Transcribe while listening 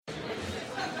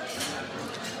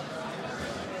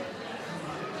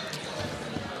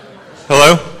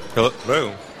Hello?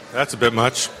 Hello? That's a bit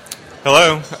much.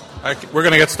 Hello? We're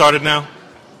going to get started now.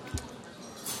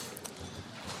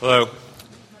 Hello.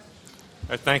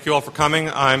 Thank you all for coming.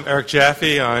 I'm Erik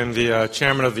Jaffe. I'm the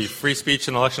chairman of the Free Speech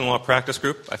and Election Law Practice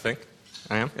Group, I think.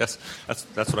 I am? Yes,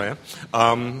 that's what I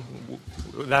am.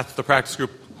 That's the practice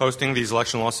group hosting these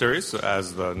election law series,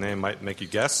 as the name might make you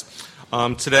guess.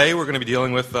 Today we're going to be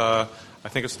dealing with, I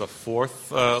think it's the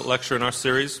fourth lecture in our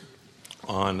series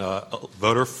on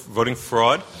voting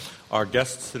fraud. Our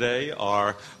guests today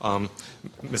are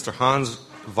Mr. Hans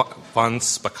von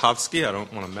Spakovsky. I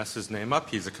don't want to mess his name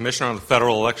up. He's a commissioner on the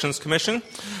Federal Elections Commission.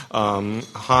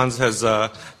 Hans has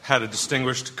had a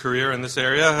distinguished career in this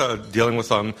area, dealing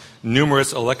with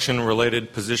numerous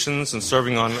election-related positions and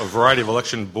serving on a variety of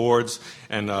election boards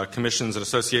and commissions and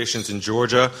associations in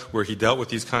Georgia, where he dealt with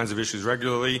these kinds of issues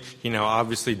regularly. He now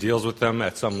obviously deals with them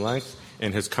at some length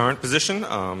in his current position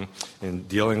in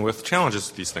dealing with challenges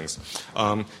to these things.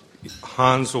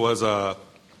 Hans was a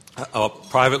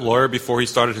private lawyer before he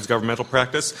started his governmental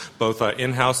practice, both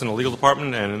in-house in the legal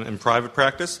department and in private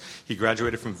practice. He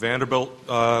graduated from Vanderbilt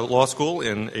Law School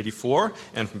in '84,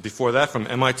 and before that from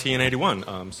MIT in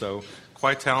 '81. So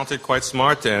quite talented, quite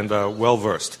smart, and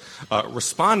well-versed.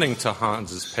 Responding to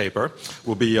Hans's paper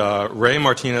will be Ray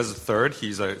Martinez III.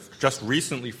 He's a just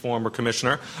recently former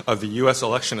commissioner of the U.S.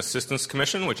 Election Assistance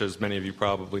Commission, which, as many of you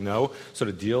probably know, sort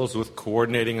of deals with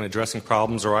coordinating and addressing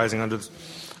problems arising under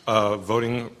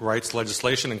voting rights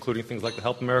legislation, including things like the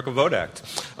Help America Vote Act.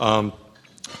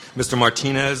 Mr.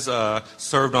 Martinez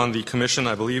served on the commission,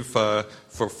 I believe, for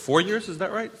 4 years. Is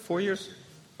that right? 4 years?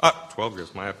 12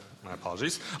 years. My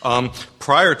apologies.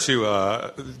 Prior to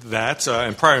that,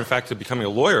 and prior, in fact, to becoming a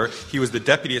lawyer, he was the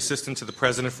deputy assistant to the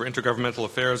president for intergovernmental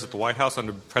affairs at the White House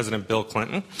under President Bill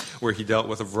Clinton, where he dealt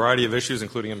with a variety of issues,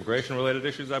 including immigration-related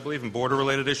issues, I believe, and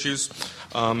border-related issues.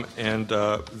 And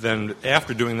then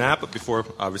after doing that, but before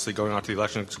obviously going on to the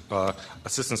Election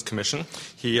Assistance Commission,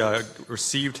 he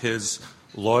received his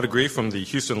law degree from the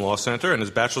Houston Law Center and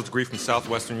his bachelor's degree from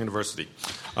Southwestern University.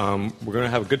 We're going to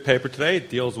have a good paper today. It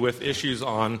deals with issues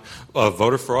on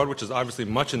voter fraud, which is obviously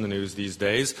much in the news these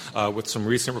days, with some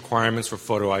recent requirements for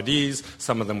photo IDs,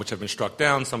 some of them which have been struck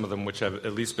down, some of them which have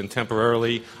at least been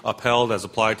temporarily upheld as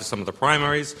applied to some of the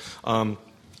primaries.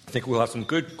 I think we'll have some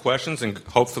good questions and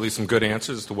hopefully some good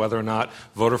answers as to whether or not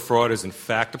voter fraud is in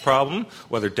fact a problem,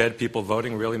 whether dead people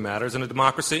voting really matters in a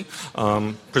democracy.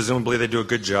 Presumably they do a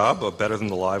good job, better than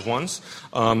the live ones.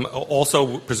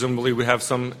 Also, presumably we have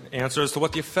some answers to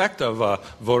what the effect of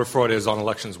voter fraud is on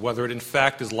elections, whether it in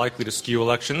fact is likely to skew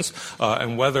elections,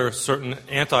 and whether certain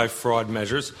anti-fraud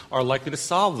measures are likely to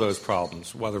solve those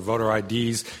problems, whether voter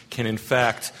IDs can in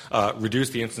fact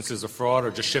reduce the instances of fraud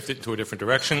or just shift it to a different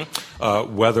direction,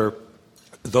 whether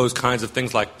those kinds of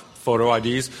things like photo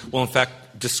IDs will in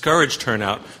fact discourage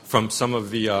turnout from some of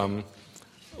the,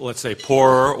 let's say,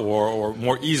 poorer or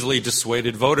more easily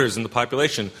dissuaded voters in the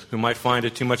population who might find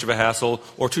it too much of a hassle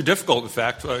or too difficult, in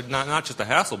fact, not just a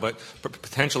hassle, but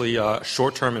potentially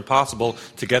short-term impossible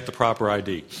to get the proper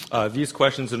ID. These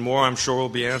questions and more, I'm sure, will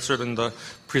be answered in the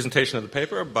presentation of the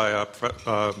paper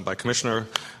by Commissioner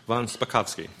von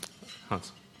Spakovsky.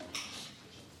 Hans.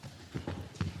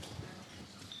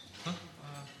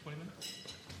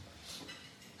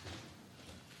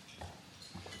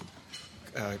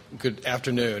 Good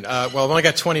afternoon. Well, I've only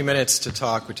got 20 minutes to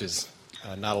talk, which is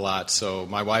not a lot. So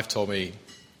my wife told me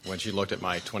when she looked at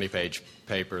my 20-page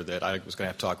paper that I was going to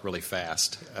have to talk really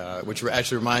fast, which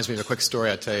actually reminds me of a quick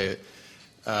story. I tell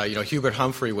you, Hubert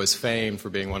Humphrey was famed for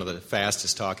being one of the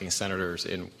fastest-talking senators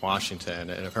in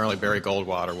Washington, and apparently Barry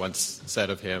Goldwater once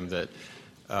said of him that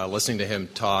listening to him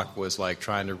talk was like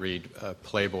trying to read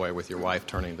Playboy with your wife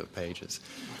turning the pages.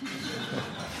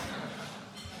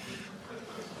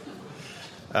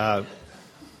 I'm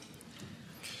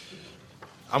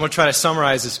going to try to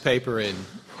summarize this paper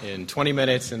in 20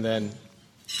 minutes, and then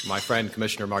my friend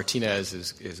Commissioner Martinez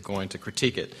is going to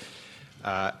critique it.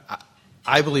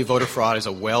 I believe voter fraud is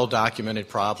a well-documented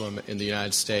problem in the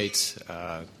United States.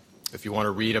 If you want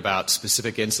to read about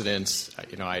specific incidents,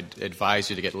 I'd advise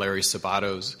you to get Larry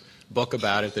Sabato's book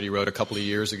about it that he wrote a couple of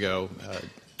years ago,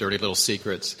 Dirty Little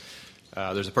Secrets.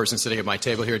 There's a person sitting at my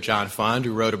table here, John Fund,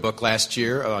 who wrote a book last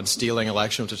year on stealing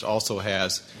elections, which also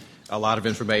has a lot of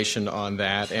information on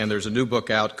that. And there's a new book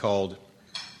out called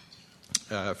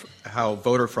How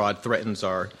Voter Fraud Threatens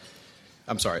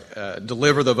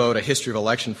Deliver the Vote, A History of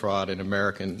Election Fraud in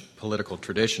American Political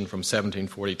Tradition from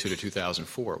 1742 to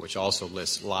 2004, which also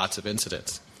lists lots of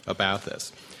incidents about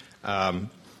this.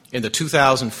 In the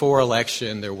 2004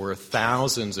 election, there were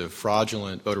thousands of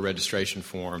fraudulent voter registration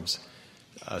forms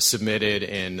submitted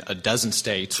in a dozen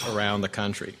states around the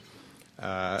country.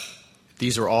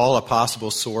 These are all a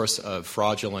possible source of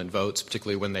fraudulent votes,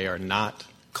 particularly when they are not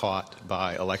caught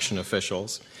by election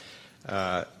officials.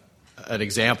 An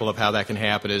example of how that can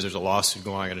happen is there's a lawsuit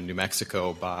going on in New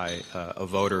Mexico by a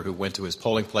voter who went to his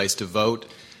polling place to vote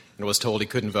and was told he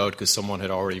couldn't vote because someone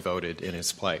had already voted in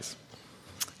his place.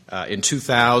 In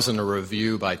 2000, a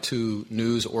review by two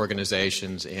news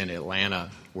organizations in Atlanta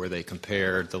where they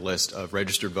compared the list of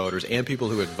registered voters and people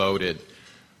who had voted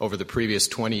over the previous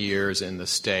 20 years in the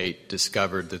state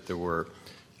discovered that there were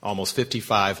almost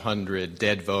 5,500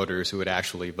 dead voters who had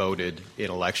actually voted in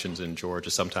elections in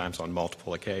Georgia, sometimes on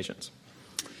multiple occasions.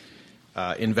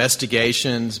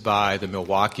 Investigations by the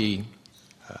Milwaukee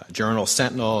Journal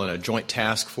Sentinel and a joint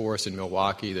task force in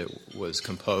Milwaukee that was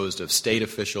composed of state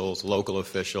officials, local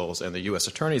officials, and the U.S.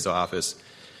 Attorney's Office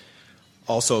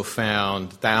also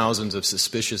found thousands of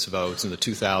suspicious votes in the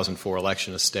 2004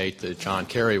 election, a state that John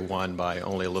Kerry won by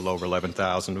only a little over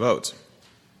 11,000 votes.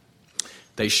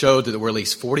 They showed that there were at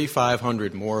least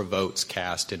 4,500 more votes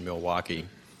cast in Milwaukee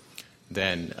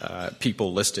than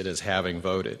people listed as having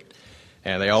voted.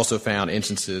 And they also found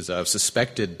instances of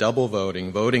suspected double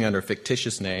voting, voting under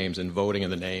fictitious names, and voting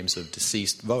in the names of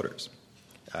deceased voters.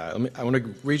 I want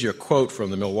to read you a quote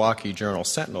from the Milwaukee Journal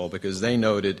Sentinel because they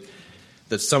noted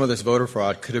that some of this voter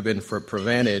fraud could have been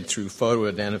prevented through photo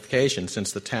identification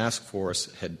since the task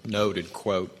force had noted,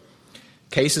 quote,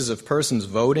 cases of persons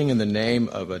voting in the name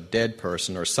of a dead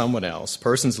person or someone else,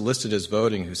 persons listed as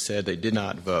voting who said they did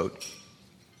not vote,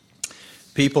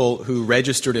 people who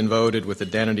registered and voted with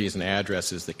identities and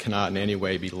addresses that cannot in any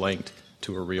way be linked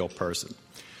to a real person.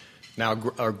 Now,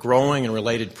 a growing and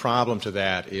related problem to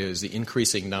that is the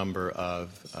increasing number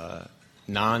of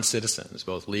non-citizens,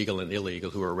 both legal and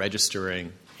illegal, who are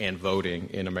registering and voting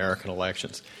in American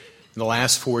elections. In the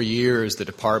last 4 years, the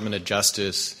Department of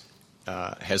Justice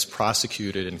has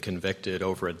prosecuted and convicted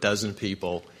over a dozen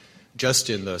people just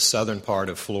in the southern part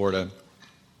of Florida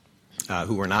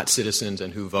who were not citizens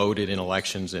and who voted in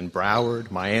elections in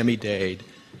Broward, Miami-Dade,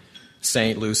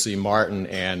 St. Lucie, Martin,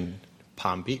 and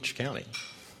Palm Beach County,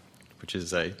 which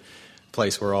is a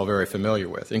place we're all very familiar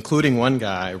with, including one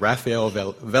guy, Rafael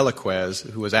Velazquez,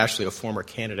 who was actually a former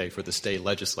candidate for the state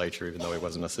legislature, even though he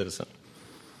wasn't a citizen.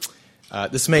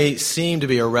 This may seem to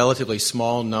be a relatively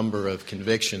small number of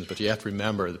convictions, but you have to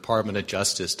remember the Department of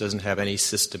Justice doesn't have any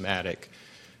systematic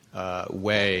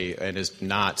way and is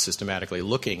not systematically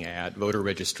looking at voter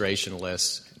registration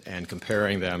lists and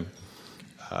comparing them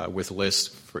with lists,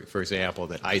 for example,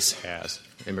 that ICE has,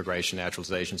 Immigration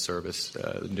Naturalization Service,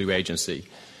 the new agency,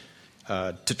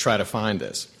 to try to find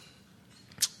this.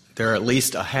 There are at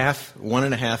least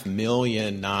 1.5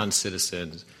 million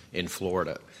non-citizens in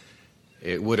Florida.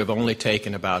 It would have only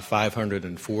taken about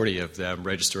 540 of them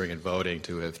registering and voting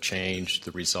to have changed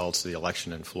the results of the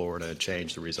election in Florida and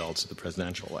changed the results of the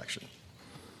presidential election.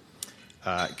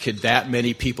 Could that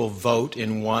many people vote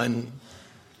in one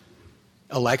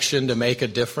election to make a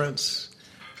difference?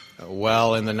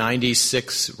 Well, in the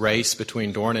 96 race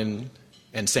between Dornan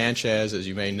and Sanchez, as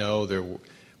you may know, there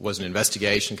was an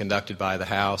investigation conducted by the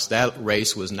House. That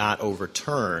race was not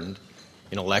overturned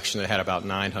in an election that had about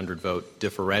 900 vote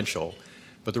differential.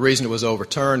 But the reason it was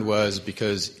overturned was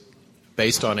because,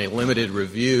 based on a limited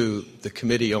review, the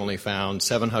committee only found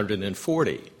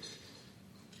 740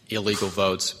 illegal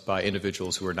votes by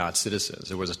individuals who were not citizens.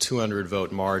 There was a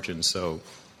 200-vote margin, so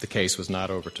the case was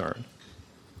not overturned.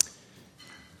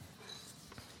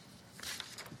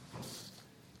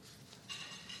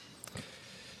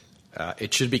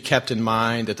 It should be kept in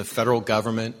mind that the federal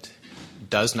government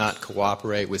does not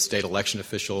cooperate with state election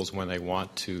officials when they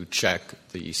want to check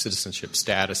the citizenship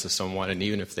status of someone, and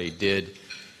even if they did,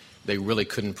 they really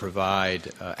couldn't provide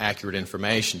accurate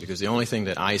information because the only thing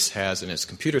that ICE has in its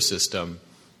computer system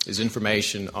is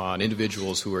information on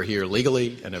individuals who are here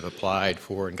legally and have applied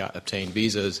for and obtained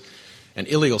visas, and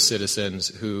illegal citizens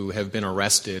who have been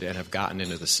arrested and have gotten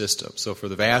into the system. So for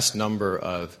the vast number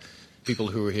of people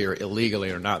who are here illegally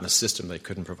and are not in the system, they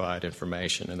couldn't provide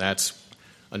information. And that's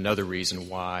another reason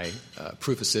why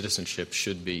proof of citizenship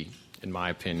should be, in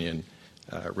my opinion,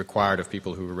 required of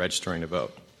people who are registering to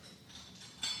vote.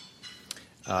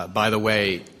 By the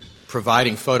way,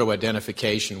 providing photo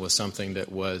identification was something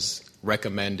that was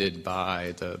recommended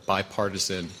by the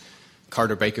bipartisan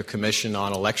Carter-Baker Commission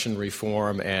on Election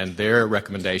Reform, and their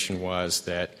recommendation was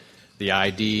that the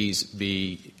IDs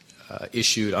be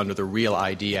issued under the Real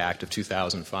ID Act of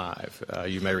 2005.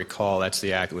 You may recall that's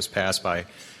the act that was passed by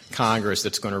Congress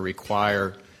that's going to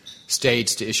require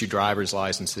states to issue driver's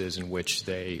licenses in which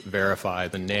they verify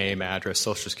the name, address,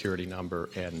 Social Security number,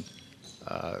 and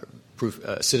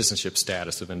citizenship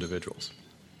status of individuals.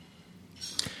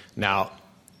 Now,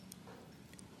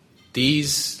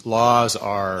 These laws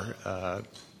are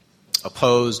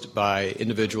opposed by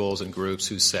individuals and groups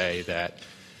who say that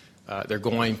they're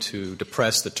going to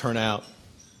depress the turnout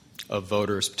of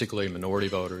voters, particularly minority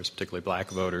voters, particularly black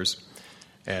voters,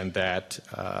 and that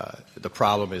the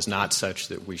problem is not such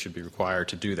that we should be required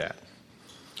to do that.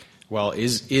 Well,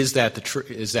 is that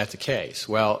the case?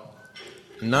 Well,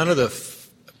 none of the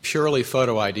purely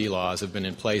photo ID laws have been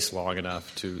in place long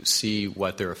enough to see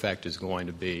what their effect is going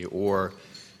to be, or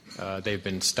they've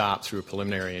been stopped through a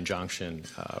preliminary injunction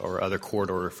or other court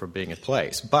order for being in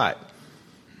place. But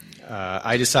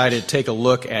I decided to take a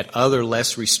look at other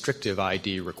less restrictive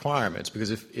ID requirements,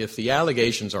 because if the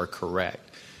allegations are correct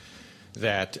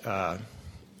that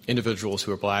individuals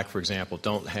who are black, for example,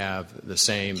 don't have the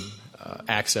same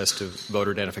access to voter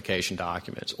identification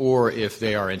documents, or if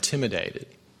they are intimidated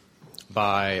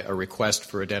by a request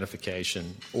for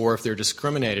identification, or if they're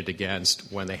discriminated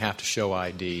against when they have to show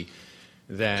ID,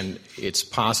 then it's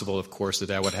possible, of course,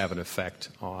 that would have an effect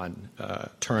on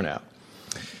turnout.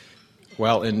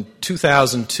 Well, in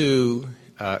 2002,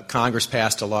 Congress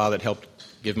passed a law that helped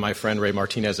give my friend Ray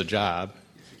Martinez a job.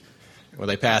 Well,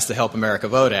 they passed the Help America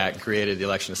Vote Act and created the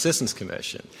Election Assistance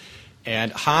Commission.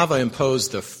 And HAVA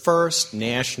imposed the first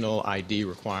national ID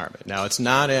requirement. Now, it's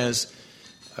not as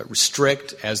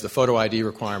strict as the photo ID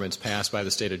requirements passed by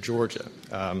the state of Georgia.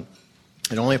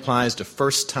 It only applies to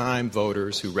first-time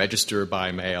voters who register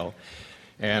by mail.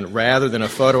 And rather than a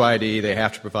photo ID, they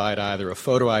have to provide either a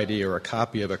photo ID or a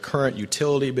copy of a current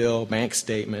utility bill, bank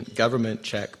statement, government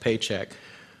check, paycheck,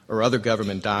 or other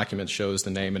government document shows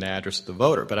the name and address of the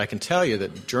voter. But I can tell you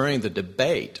that during the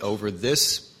debate over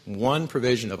this one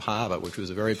provision of HAVA, which was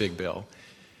a very big bill,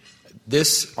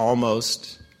 this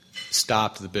almost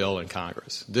stopped the bill in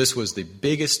Congress. This was the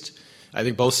biggest, I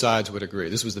think both sides would agree,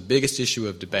 this was the biggest issue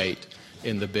of debate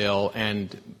in the bill,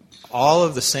 and all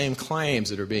of the same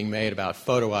claims that are being made about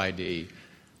photo ID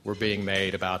were being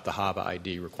made about the HAVA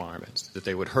ID requirements, that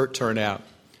they would hurt turnout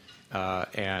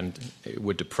and it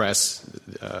would depress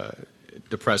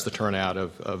the turnout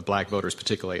of black voters,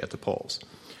 particularly at the polls.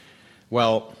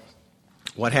 Well,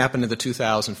 what happened in the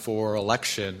 2004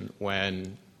 election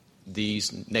when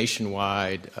these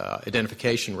nationwide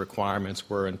identification requirements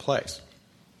were in place?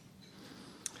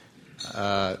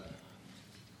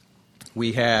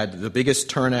 We had the biggest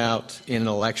turnout in an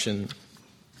election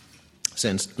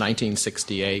since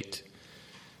 1968.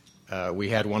 We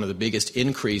had one of the biggest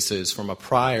increases from a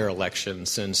prior election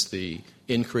since the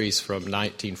increase from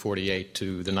 1948 to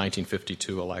the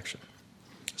 1952 election.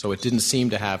 So it didn't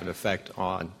seem to have an effect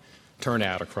on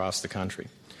turnout across the country.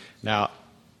 Now,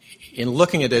 in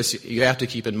looking at this, you have to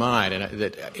keep in mind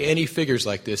that any figures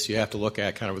like this you have to look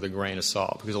at kind of with a grain of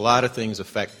salt, because a lot of things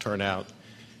affect turnout,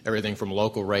 everything from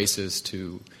local races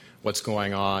to what's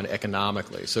going on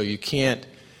economically. So you can't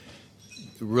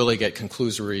really get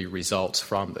conclusory results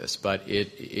from this, but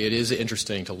it is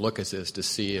interesting to look at this to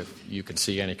see if you can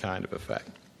see any kind of effect.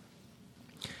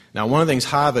 Now, one of the things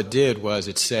HAVA did was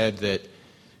it said that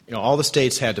all the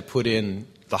states had to put in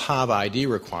the HAVA ID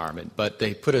requirement, but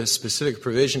they put a specific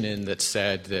provision in that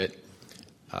said that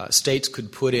states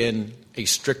could put in a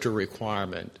stricter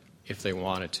requirement if they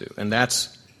wanted to, and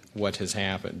that's what has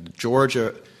happened.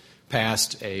 Georgia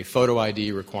passed a photo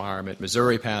ID requirement,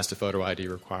 Missouri passed a photo ID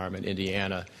requirement,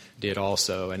 Indiana did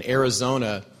also, and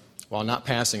Arizona, while not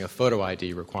passing a photo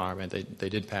ID requirement, they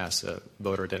did pass a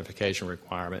voter identification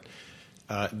requirement.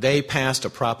 They passed a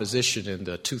proposition in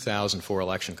the 2004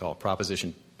 election called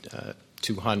Proposition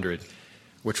 200,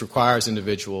 which requires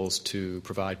individuals to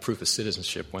provide proof of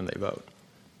citizenship when they vote.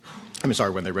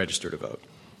 When they register to vote.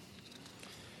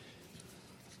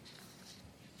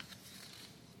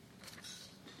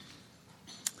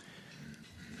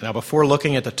 Now, before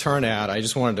looking at the turnout, I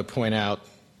just wanted to point out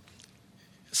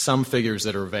some figures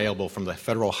that are available from the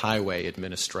Federal Highway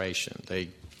Administration. They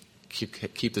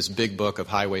keep this big book of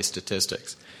highway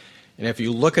statistics. And if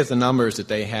you look at the numbers that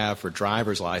they have for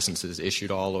driver's licenses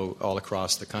issued all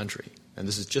across the country, and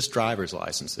this is just driver's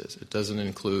licenses, it doesn't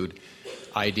include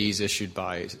IDs issued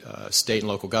by state and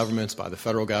local governments, by the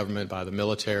federal government, by the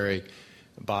military,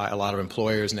 by a lot of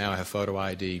employers now have photo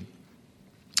ID,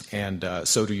 and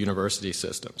so do university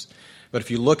systems. But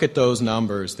if you look at those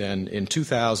numbers, then in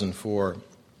 2004,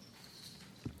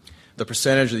 the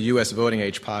percentage of the U.S. voting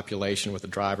age population with a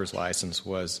driver's license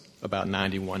was about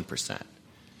 91%.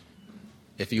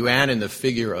 If you add in the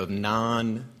figure of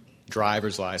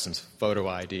non-driver's license photo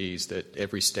IDs that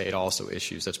every state also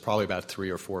issues, that's probably about 3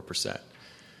 or 4%.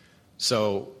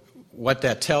 So what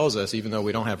that tells us, even though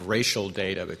we don't have racial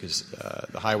data because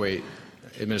the Highway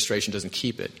Administration doesn't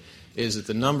keep it, is that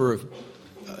the number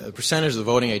percentage of the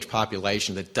voting age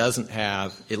population that doesn't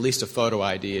have at least a photo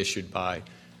ID issued by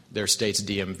their state's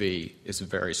DMV is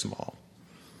very small.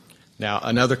 Now,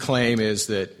 another claim is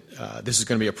that this is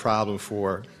going to be a problem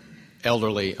for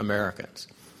elderly Americans.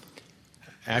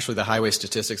 Actually, the highway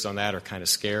statistics on that are kind of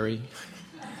scary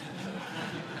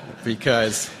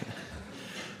because,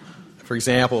 for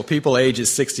example, people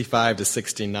ages 65 to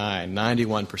 69,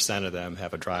 91% of them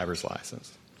have a driver's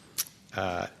license.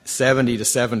 70 to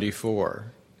 74,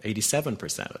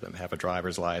 87% of them have a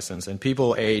driver's license. And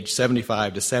people age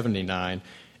 75 to 79,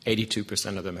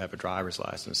 82% of them have a driver's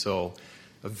license. So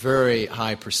a very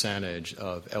high percentage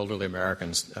of elderly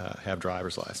Americans have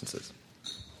driver's licenses.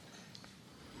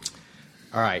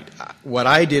 All right. What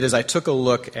I did is I took a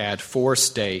look at 4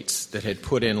 states that had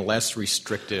put in less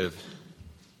restrictive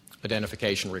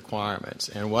identification requirements.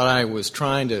 And what I was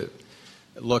trying to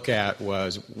look at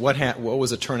was what was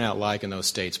the turnout like in those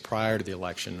states prior to the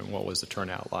election and what was the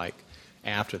turnout like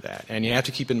after that. And you have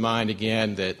to keep in mind,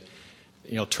 again, that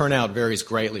turnout varies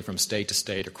greatly from state to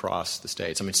state across the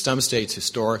states. I mean, some states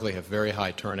historically have very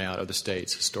high turnout. Other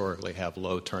states historically have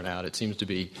low turnout. It seems to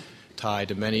be tied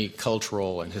to many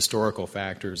cultural and historical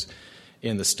factors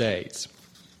in the states.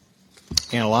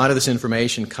 And a lot of this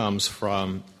information comes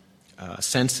from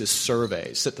census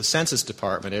surveys. The Census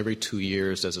Department every 2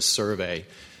 years does a survey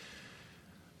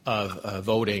of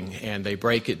voting, and they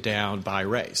break it down by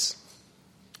race.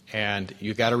 And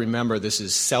you've got to remember this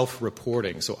is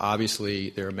self-reporting, so obviously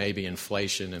there may be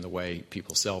inflation in the way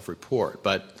people self-report.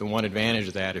 But the one advantage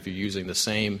of that, if you're using the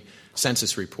same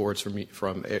census reports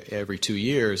from every 2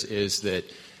 years, is that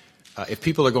if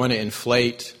people are going to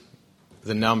inflate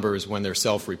the numbers when they're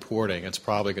self-reporting, it's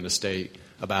probably going to stay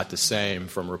about the same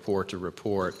from report to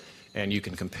report, and you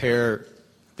can compare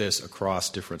this across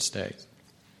different states.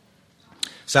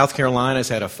 South Carolina's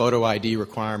had a photo ID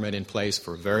requirement in place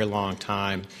for a very long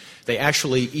time. They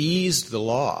actually eased the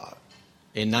law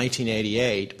in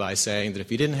 1988 by saying that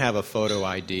if you didn't have a photo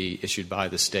ID issued by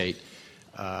the state,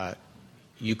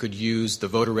 you could use the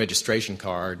voter registration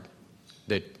card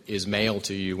that is mailed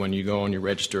to you when you go and you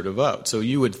register to vote. So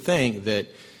you would think that,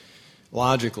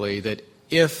 logically, that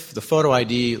if the photo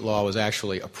ID law was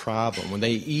actually a problem, when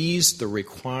they eased the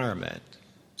requirement,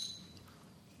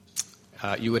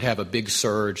 you would have a big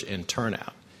surge in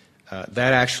turnout.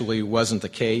 That actually wasn't the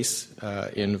case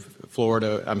in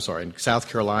South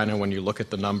Carolina when you look at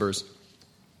the numbers.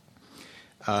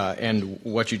 And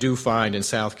what you do find in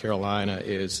South Carolina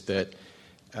is that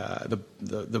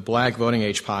the black voting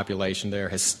age population there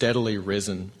has steadily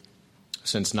risen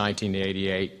since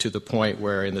 1988 to the point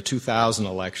where in the 2000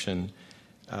 election,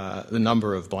 the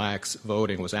number of blacks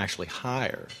voting was actually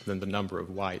higher than the number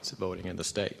of whites voting in the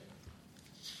state.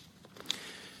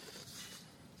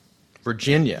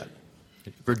 Virginia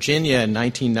in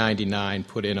 1999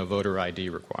 put in a voter ID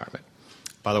requirement.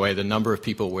 By the way, the number of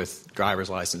people with driver's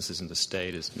licenses in the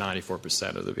state is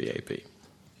 94% of the VAP.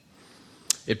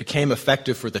 It became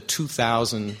effective for the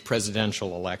 2000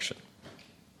 presidential election.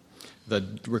 The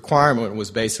requirement was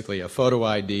basically a photo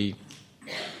ID,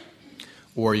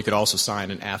 or you could also sign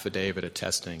an affidavit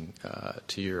attesting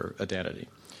to your identity.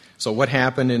 So what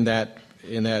happened in that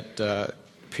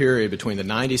period between the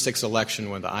 96 election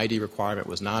when the ID requirement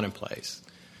was not in place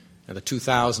and the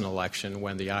 2000 election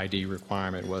when the ID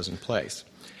requirement was in place?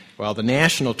 Well, the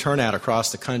national turnout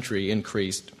across the country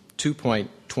increased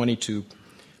 2.22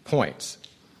 points.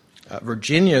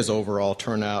 Virginia's overall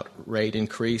turnout rate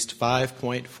increased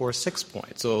 5.46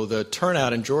 points. So the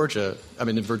turnout in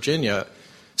Virginia,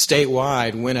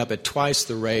 statewide, went up at twice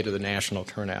the rate of the national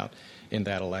turnout in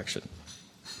that election.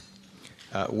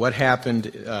 What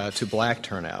happened to black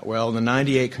turnout? Well, in the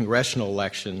 98 congressional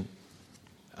election,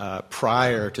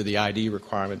 prior to the ID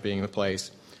requirement being in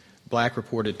place, black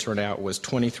reported turnout was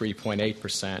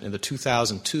 23.8%. In the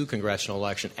 2002 congressional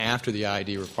election, after the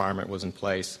ID requirement was in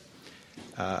place,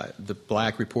 the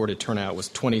black reported turnout was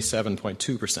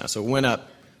 27.2%. So it went up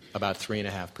about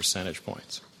 3.5 percentage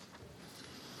points.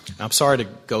 Now, I'm sorry to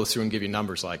go through and give you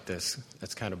numbers like this.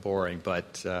 That's kind of boring,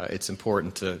 but it's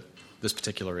important to this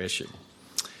particular issue.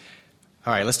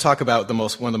 All right, let's talk about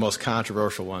one of the most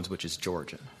controversial ones, which is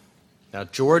Georgia. Now,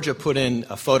 Georgia put in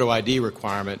a photo ID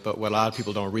requirement, but what a lot of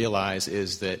people don't realize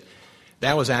is that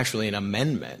that was actually an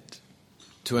amendment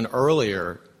to an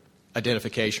earlier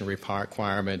identification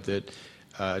requirement that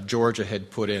Georgia had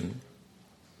put in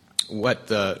in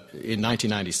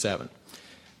 1997.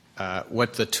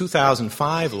 What the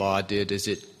 2005 law did is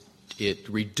it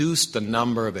reduced the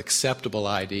number of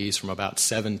acceptable IDs from about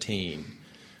 17.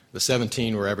 The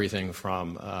 17 were everything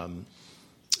from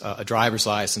a driver's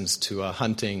license to a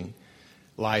hunting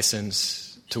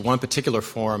license to one particular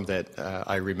form that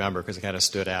I remember because it kind of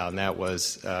stood out, and that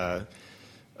was a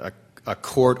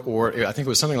court order. I think it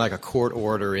was something like a court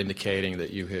order indicating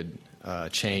that you had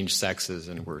changed sexes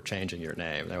and were changing your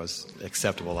name. That was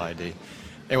acceptable ID.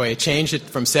 Anyway, it changed it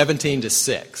from 17 to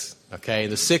 6. Okay,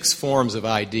 the 6 forms of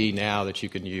ID now that you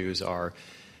can use are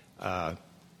a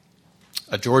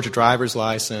Georgia driver's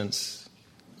license,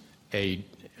 a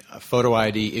photo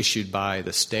ID issued by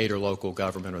the state or local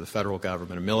government or the federal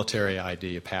government, a military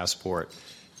ID, a passport,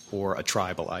 or a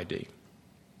tribal ID.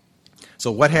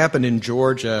 So what happened in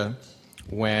Georgia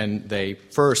when they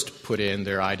first put in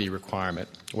their ID requirement?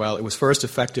 Well, it was first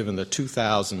effective in the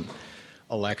 2000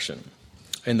 election.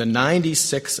 In the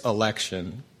 96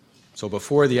 election, so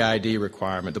before the ID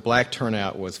requirement, the black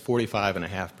turnout was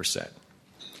 45.5%.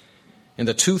 In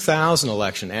the 2000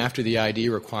 election, after the ID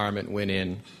requirement went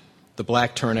in, the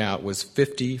black turnout was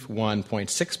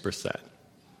 51.6%.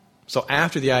 So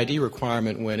after the ID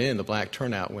requirement went in, the black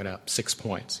turnout went up 6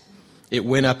 points. It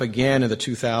went up again in the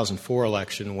 2004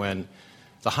 election when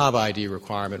the HAV ID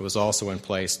requirement was also in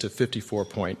place to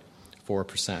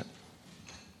 54.4%.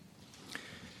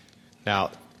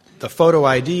 Now, the photo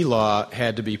ID law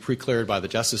had to be pre-cleared by the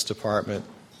Justice Department.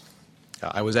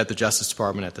 I was at the Justice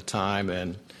Department at the time,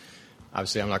 and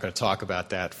obviously I'm not going to talk about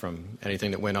that from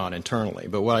anything that went on internally.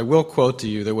 But what I will quote to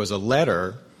you, there was a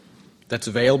letter that's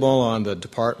available on the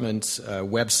department's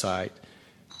website.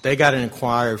 They got an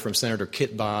inquiry from Senator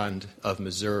Kit Bond of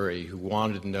Missouri, who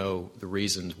wanted to know the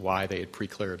reasons why they had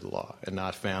pre-cleared the law and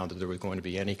not found that there was going to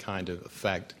be any kind of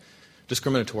effect,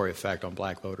 discriminatory effect on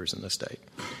black voters in the state.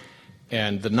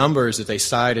 And the numbers that they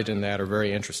cited in that are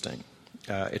very interesting.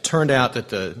 It turned out that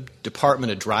the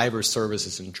Department of Driver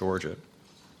Services in Georgia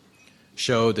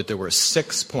showed that there were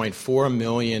 6.4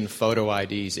 million photo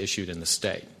IDs issued in the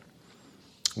state,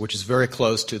 which is very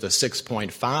close to the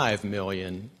 6.5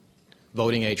 million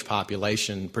voting age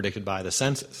population predicted by the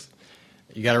census.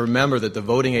 You got to remember that the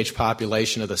voting age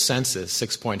population of the census,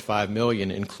 6.5 million,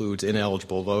 includes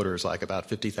ineligible voters like about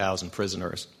 50,000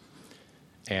 prisoners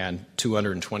and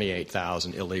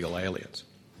 228,000 illegal aliens.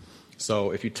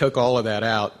 So if you took all of that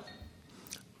out,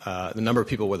 the number of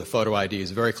people with a photo ID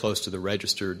is very close to the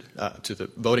registered, to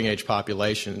the voting age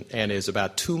population, and is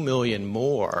about 2 million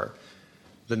more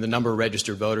than the number of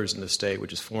registered voters in the state,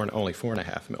 which is only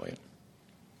 4.5 million.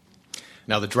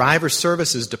 Now, the Driver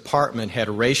Services Department had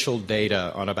racial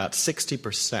data on about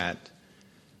 60%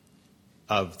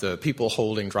 of the people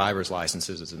holding driver's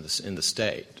licenses in the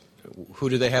state. Who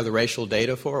did they have the racial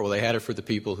data for? Well, they had it for the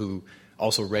people who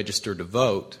also registered to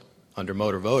vote under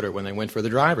motor voter when they went for the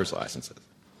driver's licenses.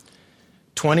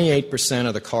 28%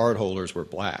 of the cardholders were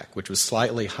black, which was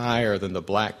slightly higher than the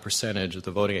black percentage of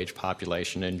the voting age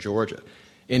population in Georgia,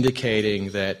 indicating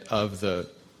that of the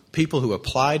people who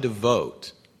applied to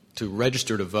vote, to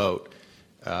register to vote,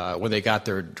 when they got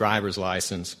their driver's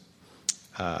license,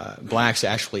 blacks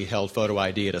actually held photo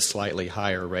ID at a slightly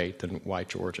higher rate than white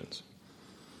Georgians.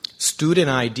 Student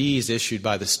IDs issued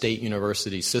by the state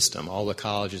university system, all the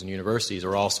colleges and universities,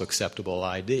 are also acceptable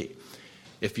ID.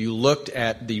 If you looked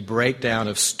at the breakdown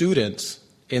of students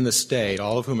in the state,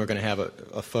 all of whom are going to have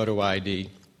a photo ID,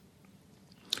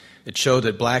 it showed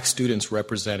that black students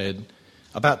represented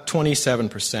about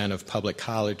 27% of public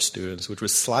college students, which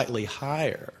was slightly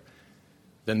higher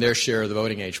than their share of the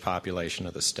voting age population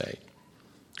of the state.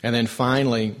 And then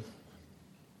finally,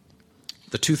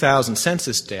 the 2000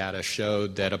 census data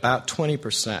showed that about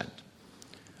 20%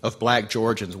 of black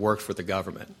Georgians worked for the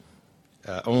government.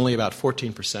 Only about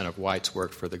 14% of whites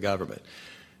worked for the government.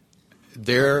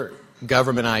 Their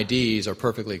government IDs are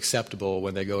perfectly acceptable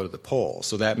when they go to the polls.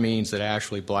 So that means that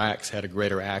actually blacks had a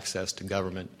greater access to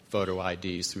government photo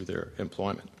IDs through their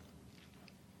employment.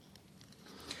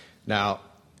 Now,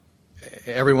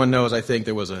 everyone knows, I think,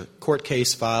 there was a court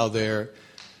case filed there.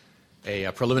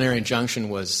 A preliminary injunction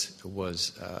was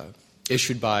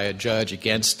issued by a judge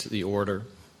against the order.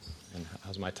 And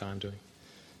how's my time doing?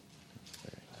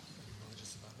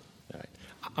 All right.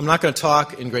 I'm not going to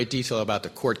talk in great detail about the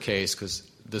court case because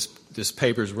this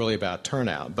paper is really about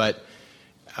turnout. But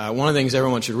one of the things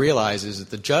everyone should realize is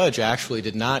that the judge actually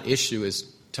did not issue his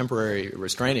temporary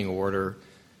restraining order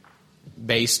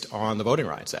based on the Voting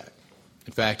Rights Act.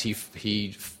 In fact,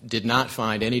 he did not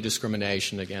find any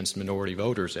discrimination against minority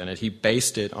voters in it. He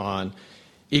based it on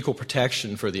equal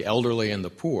protection for the elderly and the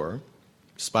poor,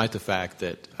 despite the fact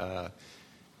that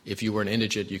if you were an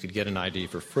indigent, you could get an ID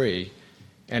for free.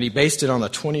 And he based it on the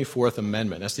 24th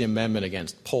Amendment. That's the amendment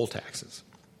against poll taxes.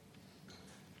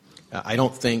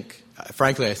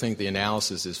 Frankly, I think the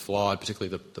analysis is flawed,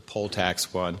 particularly the poll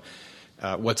tax one.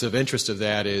 What's of interest of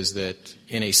that is that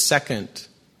in a second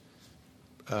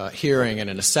hearing and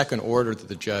in a second order that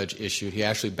the judge issued, he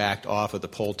actually backed off of the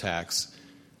poll tax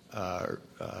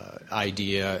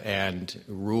idea and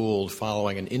ruled,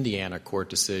 following an Indiana court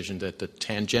decision, that the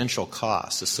tangential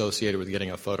costs associated with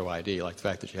getting a photo ID, like the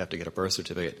fact that you have to get a birth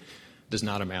certificate, does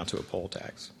not amount to a poll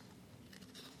tax.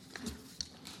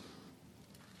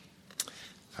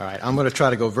 All right, I'm going to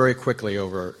try to go very quickly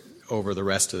over the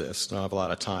rest of this. I don't have a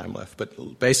lot of time left.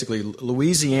 But basically,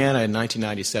 Louisiana in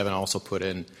 1997 also put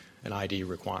in an ID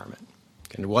requirement.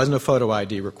 And it wasn't a photo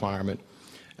ID requirement,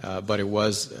 but it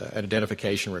was an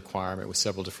identification requirement with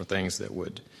several different things that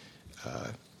would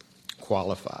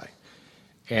qualify.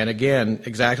 And again,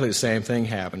 exactly the same thing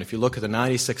happened. If you look at the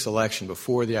 96 election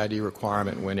before the ID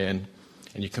requirement went in,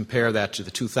 and you compare that to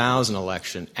the 2000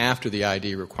 election after the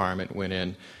ID requirement went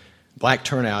in, black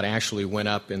turnout actually went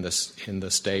up in the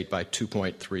state by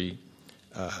 2.3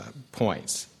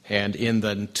 points. And in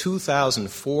the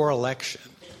 2004 election,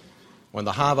 when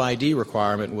the HAV ID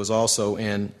requirement was also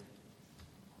in,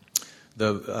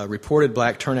 the reported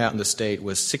black turnout in the state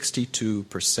was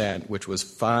 62%, which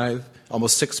was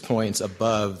almost 6 points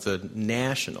above the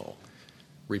national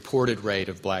reported rate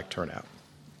of black turnout.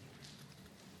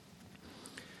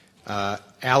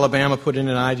 Alabama put in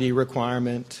an ID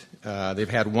requirement. They've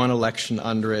had one election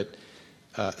under it.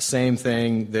 Same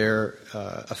thing, their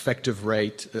effective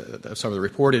rate, the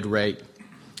reported rate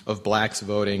of blacks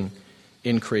voting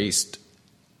increased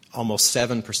almost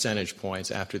 7 percentage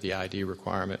points after the ID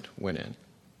requirement went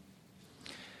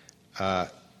in.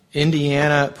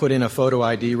 Indiana put in a photo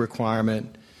ID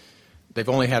requirement. They've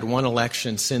only had one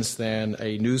election since then.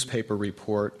 A newspaper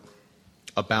report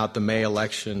about the May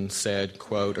election said,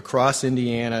 quote, "Across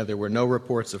Indiana, there were no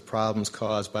reports of problems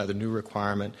caused by the new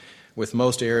requirement, with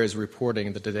most areas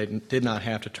reporting that they did not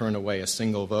have to turn away a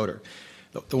single voter."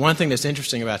 The one thing that's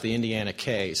interesting about the Indiana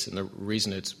case, and the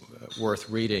reason it's worth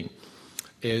reading,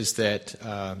 is that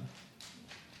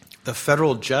the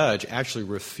federal judge actually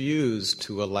refused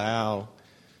to allow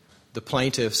the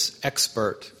plaintiff's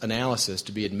expert analysis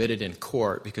to be admitted in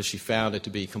court because she found it to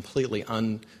be completely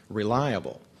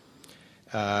unreliable.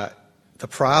 The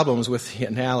problems with the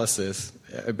analysis,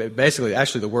 basically,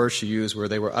 actually the words she used were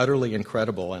they were utterly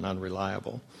incredible and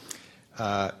unreliable.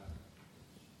 That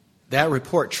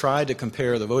report tried to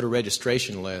compare the voter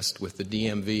registration list with the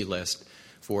DMV list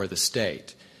for the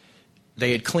state.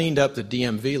 They had cleaned up the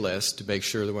DMV list to make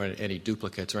sure there weren't any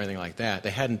duplicates or anything like that.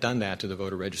 They hadn't done that to the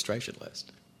voter registration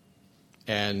list.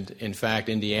 And in fact,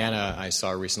 Indiana, I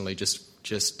saw recently,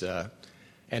 just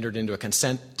entered into a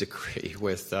consent decree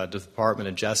with the Department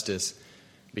of Justice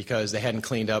because they hadn't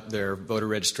cleaned up their voter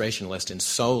registration list in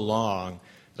so long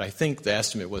that I think the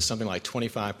estimate was something like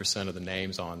 25% of the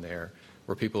names on there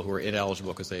were people who were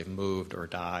ineligible because they've moved or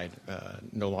died,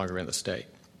 no longer in the state.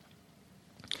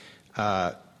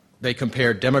 They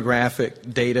compared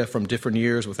demographic data from different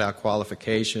years without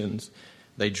qualifications.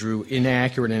 They drew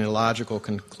inaccurate and illogical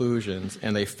conclusions,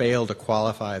 and they failed to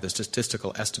qualify the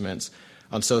statistical estimates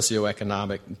on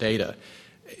socioeconomic data.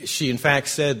 She, in fact,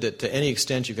 said that to any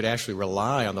extent you could actually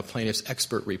rely on the plaintiff's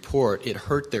expert report, it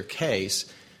hurt their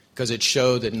case because it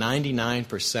showed that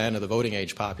 99% of the voting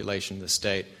age population in the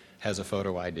state has a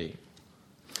photo ID.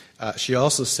 She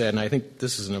also said, and I think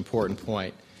this is an important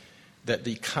point, that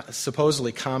the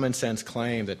supposedly common sense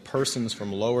claim that persons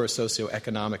from lower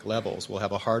socioeconomic levels will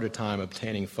have a harder time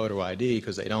obtaining photo ID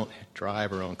because they don't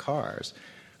drive or own cars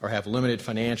or have limited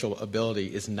financial ability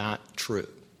is not true.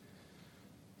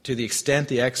 To the extent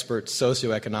the expert's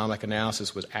socioeconomic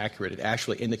analysis was accurate, it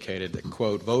actually indicated that,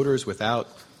 quote, voters without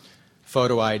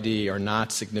photo ID are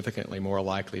not significantly more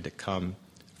likely to come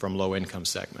from low-income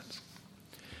segments.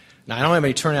 Now, I don't have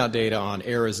any turnout data on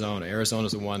Arizona. Arizona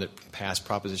is the one that passed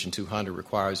Proposition 200,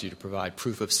 requires you to provide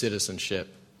proof of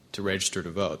citizenship to register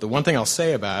to vote. The one thing I'll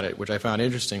say about it, which I found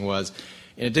interesting, was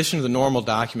in addition to the normal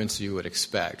documents you would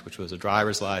expect, which was a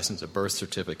driver's license, a birth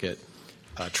certificate,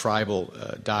 tribal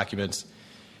documents,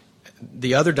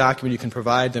 the other document you can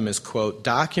provide them is, quote,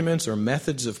 documents or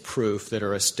methods of proof that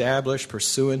are established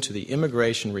pursuant to the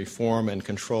Immigration Reform and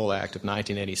Control Act of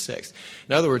 1986.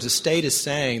 In other words, the state is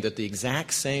saying that the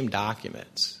exact same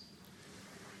documents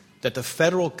that the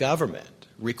federal government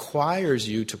requires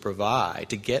you to provide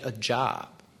to get a job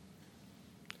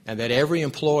and that every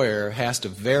employer has to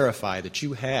verify that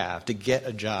you have to get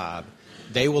a job,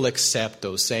 they will accept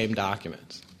those same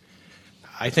documents.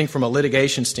 I think from a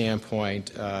litigation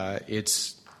standpoint,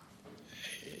 it's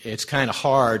kind of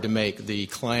hard to make the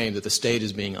claim that the state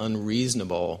is being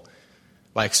unreasonable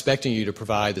by expecting you to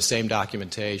provide the same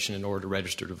documentation in order to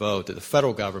register to vote that the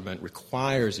federal government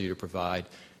requires you to provide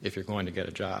if you're going to get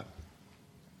a job.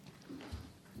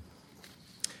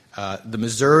 The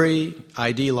Missouri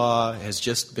ID law has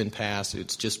just been passed.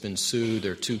 It's just been sued.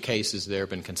 There are 2 cases there,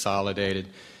 been consolidated.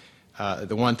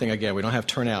 The one thing, again, we don't have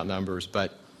turnout numbers,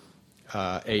 but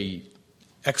a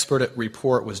expert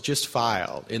report was just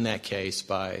filed in that case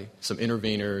by some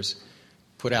interveners,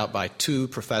 put out by 2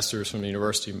 professors from the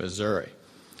University of Missouri.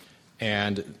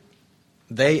 And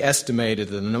they estimated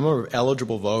that the number of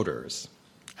eligible voters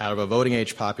out of a voting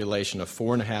age population of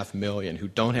 4.5 million who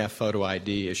don't have photo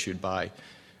ID issued by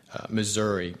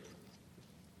Missouri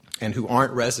and who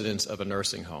aren't residents of a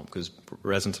nursing home, because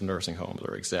residents of nursing homes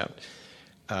are exempt,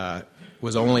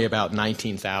 was only about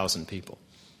 19,000 people.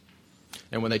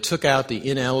 And when they took out the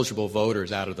ineligible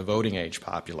voters out of the voting age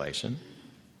population,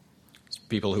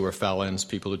 people who are felons,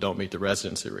 people who don't meet the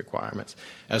residency requirements,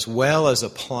 as well as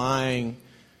applying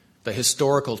the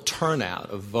historical turnout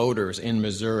of voters in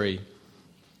Missouri,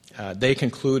 they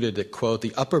concluded that, quote,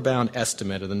 the upper bound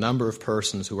estimate of the number of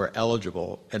persons who are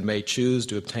eligible and may choose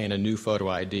to obtain a new photo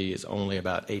ID is only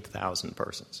about 8,000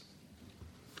 persons.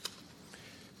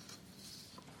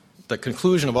 The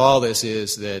conclusion of all this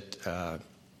is that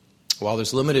while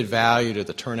there's limited value to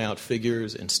the turnout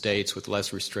figures in states with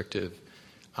less restrictive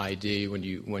ID, when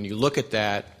you look at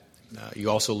that, you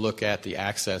also look at the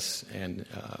access and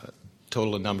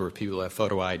total number of people who have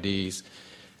photo IDs.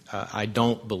 I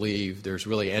don't believe there's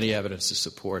really any evidence to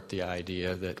support the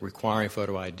idea that requiring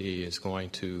photo ID is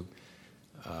going to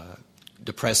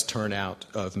depress turnout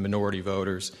of minority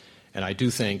voters. And I do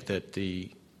think that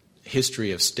the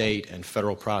history of state and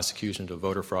federal prosecutions of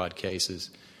voter fraud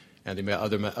cases and the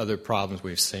other problems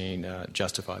we've seen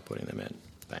justify putting them in.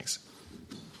 Thanks.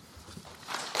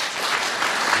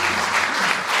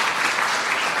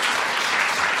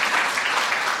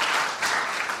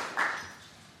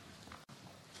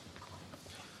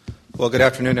 Well, good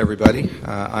afternoon, everybody.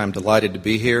 I'm delighted to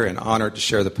be here and honored to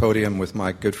share the podium with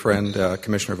my good friend,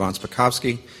 Commissioner von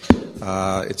Spakovsky.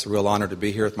 It's a real honor to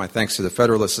be here with my thanks to the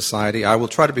Federalist Society. I will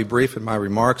try to be brief in my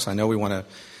remarks. I know we want to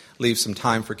leave some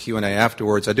time for Q&A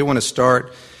afterwards. I do want to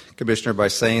start, Commissioner, by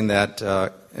saying that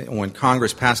when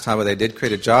Congress passed HIVA, they did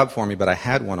create a job for me, but I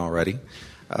had one already.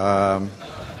 One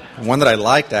that I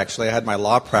liked, actually. I had my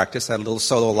law practice. I had a little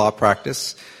solo law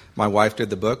practice. My wife did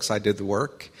the books. I did the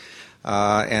work.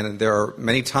 And there are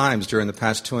many times during the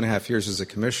past 2.5 years as a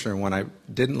commissioner when I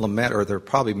didn't lament, or there are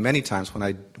probably many times when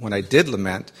I did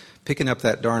lament picking up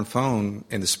that darn phone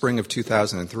in the spring of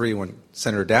 2003 when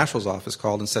Senator Daschle's office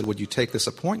called and said, "Would you take this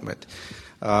appointment?"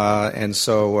 But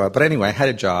anyway, I had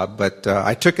a job, but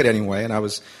I took it anyway, and I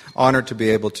was honored to be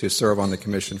able to serve on the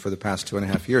commission for the past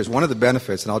 2.5 years. One of the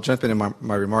benefits, and I'll jump into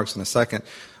my remarks in a second,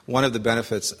 one of the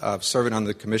benefits of serving on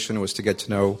the commission was to get to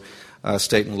know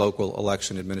state and local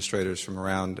election administrators from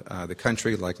around the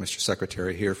country, like Mr.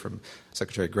 Secretary here, from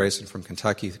Secretary Grayson from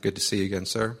Kentucky. Good to see you again,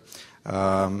 sir.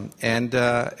 And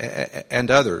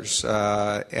others.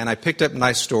 And I picked up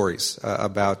nice stories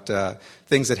about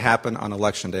things that happen on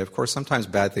Election Day. Of course, sometimes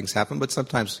bad things happen, but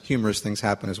sometimes humorous things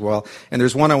happen as well. And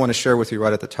there's one I want to share with you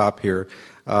right at the top here,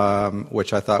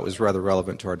 which I thought was rather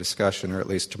relevant to our discussion, or at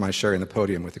least to my sharing the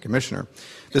podium with the Commissioner.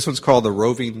 This one's called the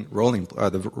roving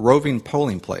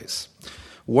polling place.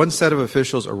 One set of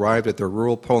officials arrived at their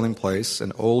rural polling place,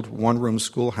 an old one-room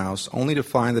schoolhouse, only to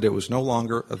find that it was no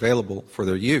longer available for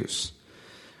their use.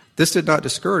 This did not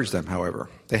discourage them, however.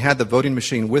 They had the voting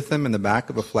machine with them in the back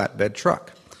of a flatbed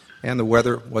truck, and the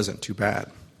weather wasn't too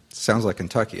bad. Sounds like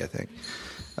Kentucky, I think.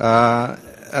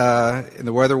 And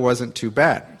the weather wasn't too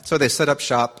bad. So they set up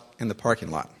shop in the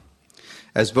parking lot.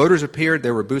 As voters appeared,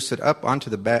 they were boosted up onto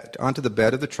the bed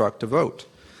of the truck to vote.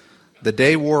 The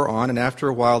day wore on, and after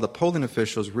a while, the polling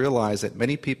officials realized that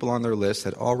many people on their list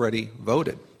had already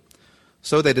voted.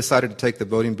 So they decided to take the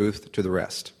voting booth to the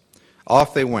rest.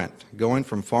 Off they went, going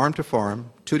from farm to farm,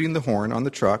 tooting the horn on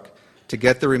the truck to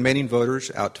get the remaining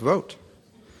voters out to vote.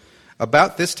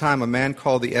 About this time, a man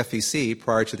called the FEC,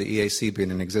 prior to the EAC being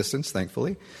in existence,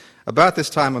 thankfully, about this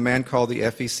time, a man called the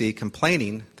FEC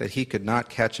complaining that he could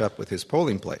not catch up with his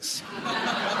polling place.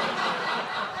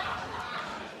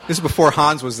 This is before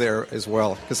Hans was there as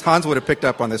well, because Hans would have picked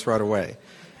up on this right away.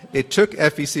 It took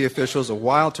FEC officials a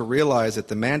while to realize that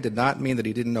the man did not mean that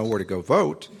he didn't know where to go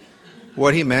vote.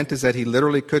 What he meant is that he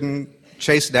literally couldn't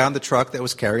chase down the truck that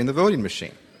was carrying the voting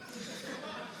machine.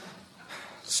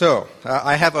 So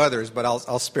I have others, but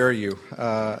I'll spare you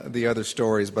the other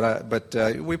stories. But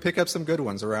we pick up some good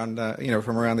ones around,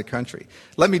 from around the country.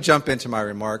 Let me jump into my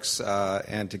remarks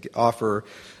and to offer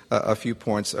a few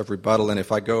points of rebuttal. And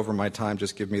if I go over my time,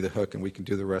 just give me the hook, and we can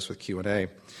do the rest with Q&A.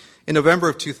 In November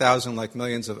of 2000, like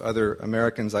millions of other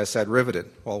Americans, I sat riveted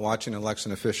while watching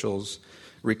election officials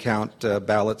recount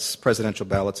presidential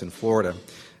ballots in Florida.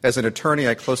 As an attorney,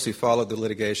 I closely followed the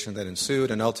litigation that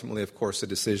ensued and ultimately, of course, the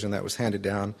decision that was handed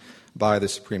down by the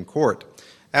Supreme Court.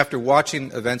 After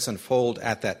watching events unfold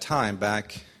at that time,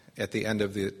 back at the end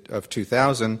of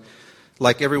 2000,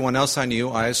 like everyone else I knew,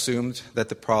 I assumed that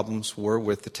the problems were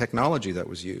with the technology that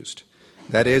was used.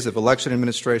 That is, if election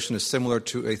administration is similar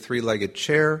to a three-legged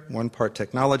chair, one part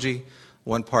technology,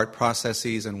 one part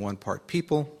processes, and one part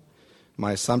people,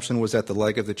 my assumption was that the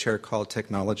leg of the chair called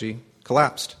technology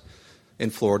collapsed in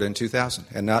Florida in 2000,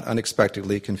 and not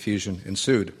unexpectedly, confusion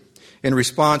ensued. In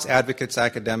response, advocates,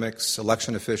 academics,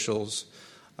 election officials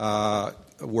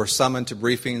were summoned to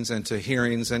briefings and to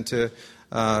hearings and to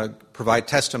provide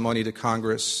testimony to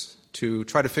Congress to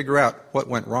try to figure out what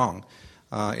went wrong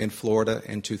in Florida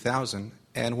in 2000.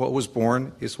 And what was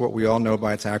born is what we all know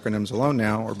by its acronyms alone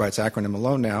now, or by its acronym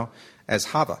alone now, as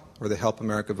HAVA, or the Help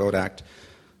America Vote Act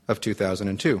of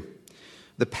 2002.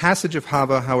 The passage of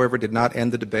HAVA, however, did not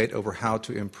end the debate over how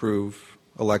to improve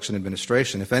election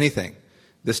administration. If anything,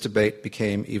 this debate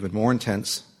became even more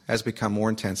intense, has become more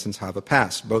intense since HAVA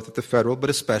passed, both at the federal but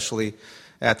especially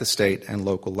at the state and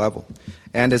local level.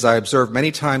 And as I observed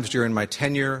many times during my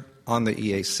tenure on the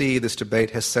EAC, this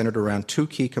debate has centered around two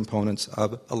key components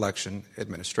of election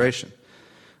administration: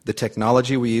 the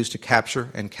technology we use to capture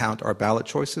and count our ballot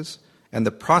choices, and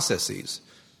the processes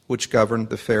which govern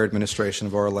the fair administration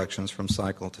of our elections from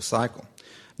cycle to cycle.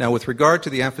 Now, with regard to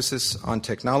the emphasis on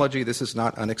technology, this is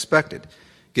not unexpected,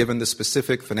 given the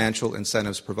specific financial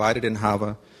incentives provided in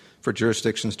HAVA for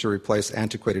jurisdictions to replace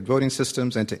antiquated voting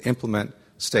systems and to implement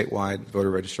statewide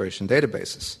voter registration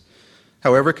databases.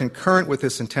 However, concurrent with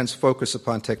this intense focus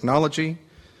upon technology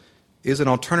is an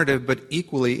alternative but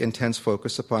equally intense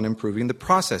focus upon improving the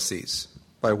processes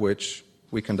by which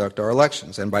we conduct our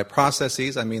elections. And by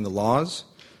processes, I mean the laws,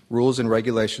 rules, and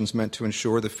regulations meant to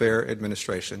ensure the fair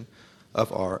administration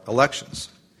of our elections.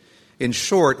 In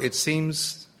short, it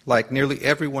seems like nearly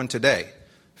everyone today,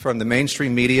 from the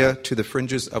mainstream media to the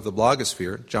fringes of the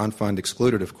blogosphere, John Fund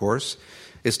excluded, of course,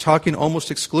 is talking almost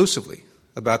exclusively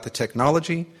about the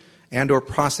technology and or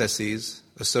processes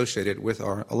associated with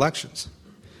our elections.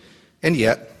 And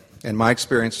yet, and my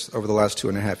experience over the last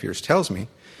 2.5 years tells me,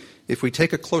 if we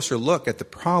take a closer look at the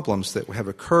problems that have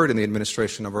occurred in the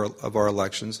administration of our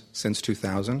elections since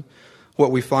 2000,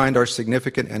 what we find are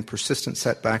significant and persistent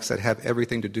setbacks that have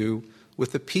everything to do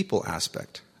with the people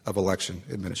aspect of election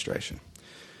administration.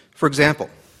 For example,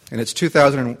 in its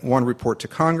 2001 report to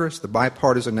Congress, the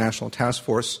Bipartisan National Task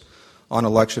Force on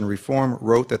Election Reform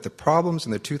wrote that the problems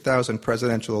in the 2000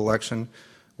 presidential election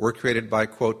were created by,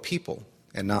 quote, people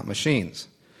and not machines.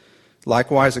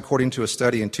 Likewise, according to a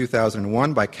study in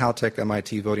 2001 by Caltech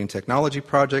MIT Voting Technology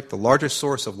Project, the largest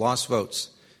source of lost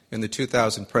votes in the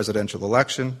 2000 presidential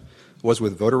election was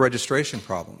with voter registration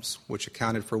problems, which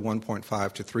accounted for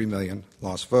 1.5 to 3 million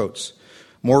lost votes.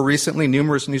 More recently,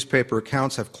 numerous newspaper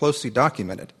accounts have closely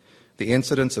documented the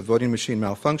incidence of voting machine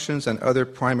malfunctions and other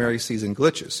primary season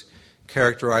glitches,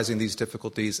 characterizing these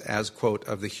difficulties as, quote,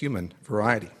 of the human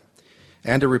variety.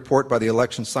 And a report by the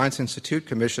Election Science Institute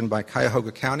commissioned by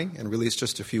Cuyahoga County and released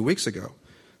just a few weeks ago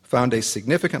found a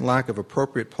significant lack of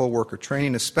appropriate poll worker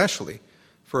training, especially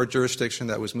for a jurisdiction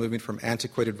that was moving from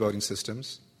antiquated voting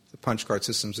systems, the punch card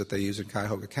systems that they use in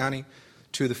Cuyahoga County,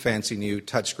 to the fancy new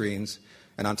touchscreens,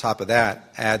 and on top of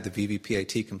that, add the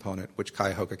VVPAT component, which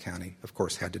Cuyahoga County, of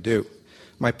course, had to do.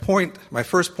 My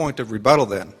first point of rebuttal,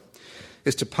 then,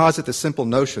 is to posit the simple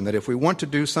notion that if we want to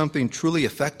do something truly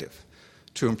effective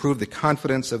to improve the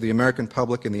confidence of the American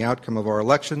public in the outcome of our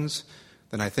elections,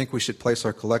 then I think we should place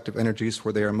our collective energies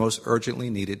where they are most urgently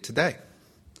needed today.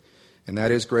 And that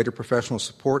is greater professional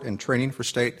support and training for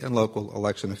state and local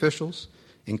election officials,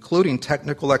 including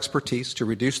technical expertise to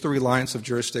reduce the reliance of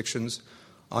jurisdictions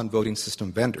on voting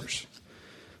system vendors,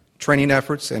 training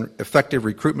efforts and effective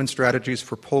recruitment strategies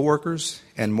for poll workers,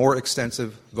 and more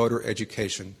extensive voter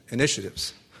education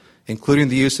initiatives, including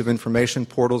the use of information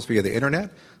portals via the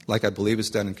Internet, like I believe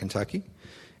is done in Kentucky,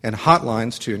 and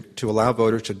hotlines to allow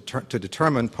voters to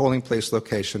determine polling place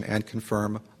location and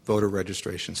confirm voter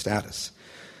registration status.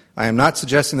 I am not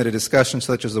suggesting that a discussion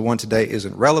such as the one today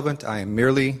isn't relevant. I am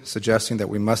merely suggesting that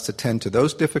we must attend to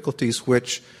those difficulties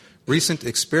which recent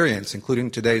experience, including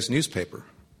today's newspaper,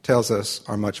 tells us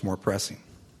are much more pressing.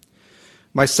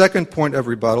 My second point of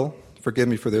rebuttal, forgive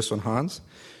me for this one, Hans,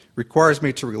 requires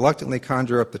me to reluctantly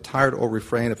conjure up the tired old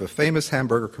refrain of a famous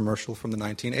hamburger commercial from the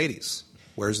 1980s.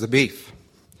 Where's the beef?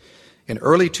 In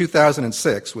early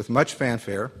 2006, with much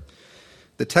fanfare,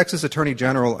 the Texas Attorney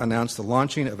General announced the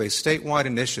launching of a statewide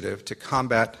initiative to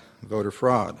combat voter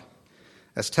fraud.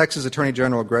 As Texas Attorney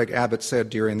General Greg Abbott said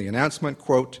during the announcement,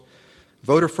 quote,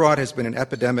 "Voter fraud has been an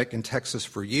epidemic in Texas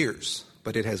for years,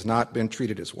 but it has not been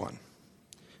treated as one.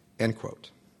 End quote.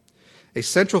 A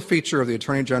central feature of the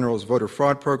Attorney General's voter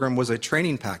fraud program was a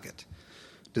training packet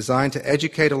designed to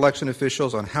educate election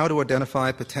officials on how to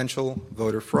identify potential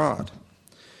voter fraud.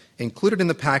 Included in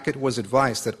the packet was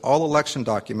advice that all election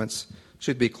documents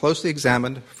should be closely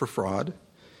examined for fraud,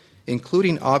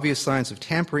 including obvious signs of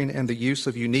tampering and the use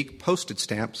of unique postage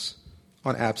stamps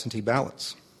on absentee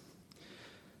ballots.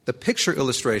 The picture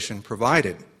illustration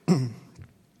provided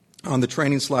on the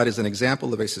training slide as an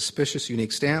example of a suspicious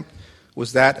unique stamp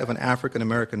was that of an African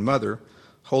American mother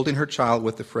holding her child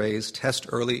with the phrase, "Test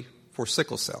early for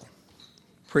sickle cell,"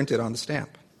 printed on the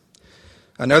stamp.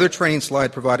 Another training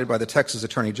slide provided by the Texas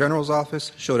Attorney General's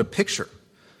office showed a picture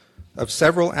of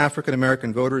several African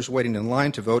American voters waiting in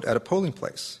line to vote at a polling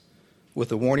place,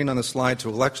 with a warning on the slide to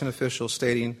election officials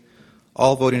stating,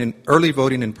 early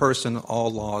voting in person,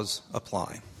 all laws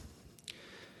apply.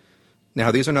 Now,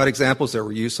 these are not examples that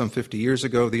were used some 50 years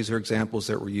ago. These are examples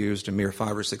that were used a mere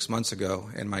 5 or 6 months ago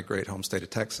in my great home state of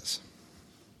Texas.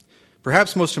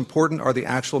 Perhaps most important are the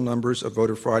actual numbers of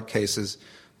voter fraud cases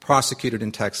prosecuted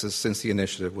in Texas since the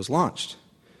initiative was launched.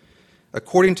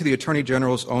 According to the Attorney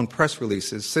General's own press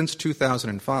releases, since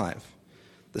 2005,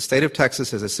 the state of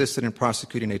Texas has assisted in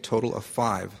prosecuting a total of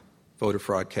 5 voter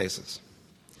fraud cases.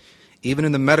 Even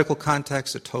in the medical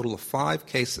context, a total of 5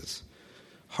 cases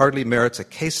hardly merits a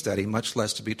case study, much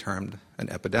less to be termed an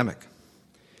epidemic.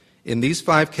 In these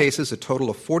 5 cases, a total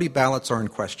of 40 ballots are in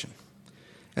question,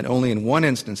 and only in one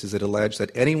instance is it alleged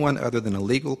that anyone other than a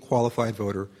legal qualified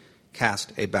voter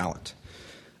cast a ballot.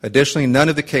 Additionally, none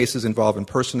of the cases involve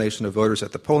impersonation of voters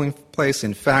at the polling place.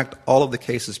 In fact, all of the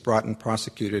cases brought and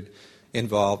prosecuted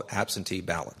involve absentee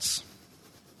ballots.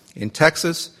 In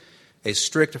Texas, a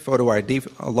strict photo ID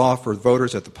law for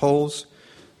voters at the polls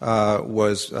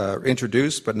was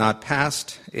introduced but not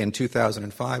passed in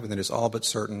 2005, and it is all but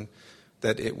certain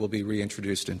that it will be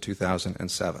reintroduced in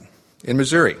 2007. In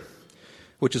Missouri,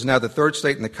 which is now the 3rd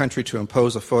state in the country to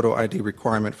impose a photo ID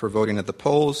requirement for voting at the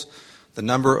polls, the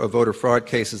number of voter fraud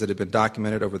cases that have been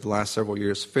documented over the last several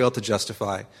years failed to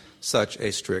justify such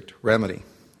a strict remedy,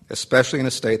 especially in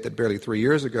a state that barely 3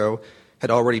 years ago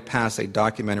had already passed a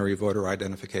documentary voter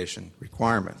identification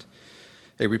requirement.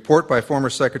 A report by former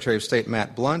Secretary of State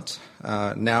Matt Blunt,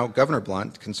 now Governor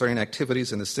Blunt, concerning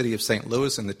activities in the city of St.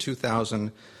 Louis in the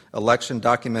 2000 election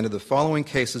documented the following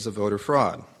cases of voter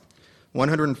fraud: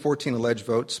 114 alleged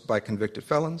votes by convicted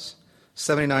felons,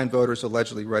 79 voters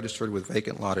allegedly registered with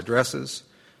vacant lot addresses,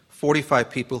 45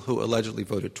 people who allegedly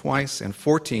voted twice, and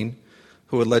 14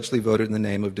 who allegedly voted in the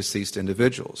name of deceased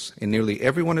individuals. In nearly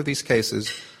every one of these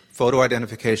cases, photo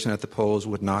identification at the polls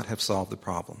would not have solved the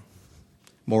problem.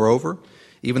 Moreover,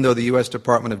 even though the U.S.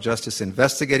 Department of Justice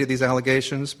investigated these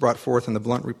allegations brought forth in the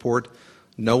Blunt report,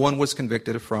 no one was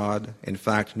convicted of fraud. In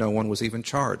fact, no one was even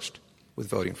charged with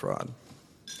voting fraud.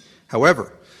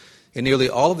 However, in nearly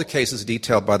all of the cases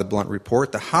detailed by the Blunt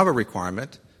report, the HAVA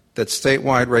requirement that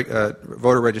statewide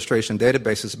voter registration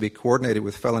databases be coordinated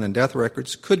with felon and death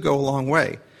records could go a long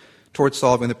way towards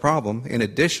solving the problem, in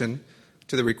addition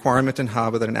to the requirement in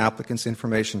HAVA that an applicant's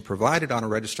information provided on a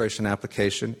registration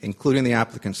application, including the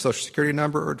applicant's Social Security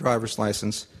number or driver's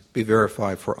license, be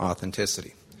verified for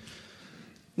authenticity.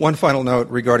 One final note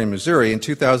regarding Missouri. In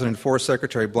 2004,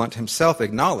 Secretary Blunt himself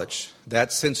acknowledged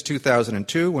that since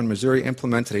 2002, when Missouri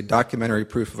implemented a documentary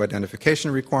proof of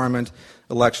identification requirement,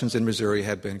 elections in Missouri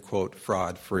had been, quote,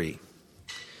 fraud-free.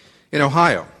 In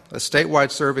Ohio, a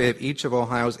statewide survey of each of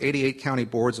Ohio's 88 county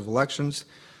boards of elections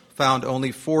found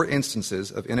only 4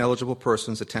 instances of ineligible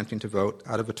persons attempting to vote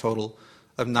out of a total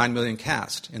of 9 million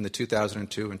cast in the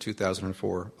 2002 and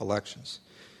 2004 elections.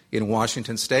 In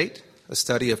Washington State, a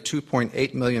study of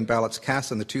 2.8 million ballots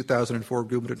cast in the 2004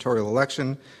 gubernatorial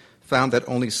election found that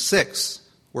only 6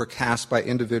 were cast by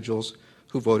individuals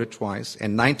who voted twice,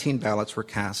 and 19 ballots were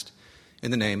cast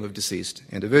in the name of deceased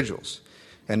individuals.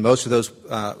 And most of those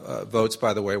votes,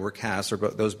 by the way, were cast, or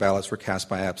those ballots were cast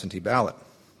by absentee ballot.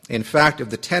 In fact, of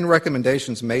the 10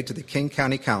 recommendations made to the King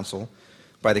County Council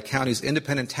by the county's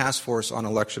independent task force on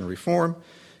election reform,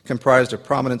 comprised of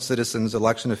prominent citizens,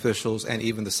 election officials, and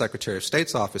even the Secretary of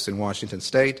State's office in Washington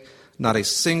State, not a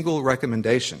single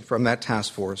recommendation from that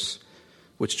task force,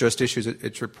 which just issued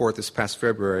its report this past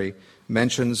February,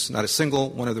 not a single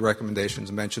one of the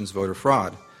recommendations mentions voter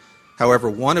fraud. However,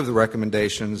 one of the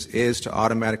recommendations is to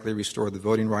automatically restore the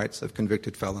voting rights of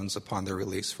convicted felons upon their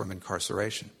release from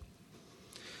incarceration.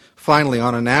 Finally,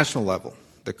 on a national level,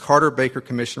 the Carter-Baker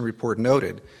Commission report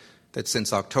noted that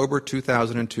since October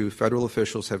 2002, federal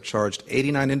officials have charged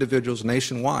 89 individuals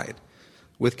nationwide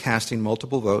with casting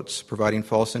multiple votes, providing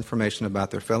false information about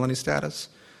their felony status,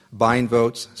 buying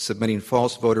votes, submitting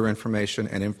false voter information,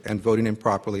 and voting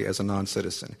improperly as a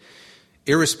non-citizen.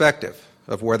 Irrespective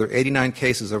of whether 89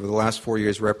 cases over the last 4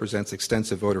 years represents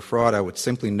extensive voter fraud, I would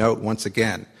simply note once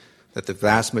again that the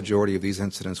vast majority of these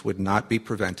incidents would not be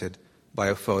prevented by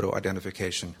a photo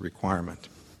identification requirement.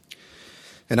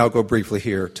 And I'll go briefly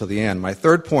here till the end. My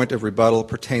third point of rebuttal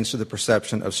pertains to the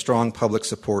perception of strong public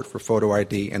support for photo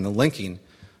ID and the linking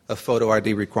of photo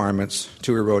ID requirements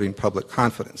to eroding public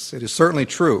confidence. It is certainly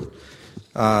true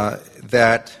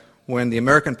that when the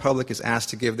American public is asked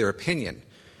to give their opinion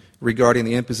regarding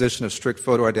the imposition of strict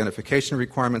photo identification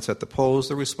requirements at the polls,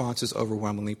 the response is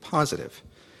overwhelmingly positive.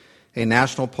 A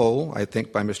national poll, I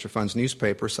think by Mr. Phunn's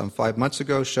newspaper some 5 months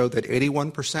ago, showed that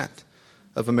 81%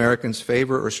 of Americans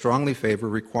favor or strongly favor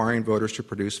requiring voters to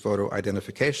produce photo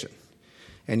identification.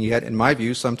 And yet, in my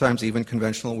view, sometimes even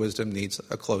conventional wisdom needs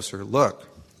a closer look.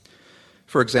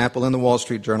 For example, in the Wall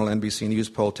Street Journal NBC News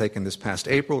poll taken this past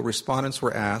April, respondents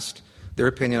were asked their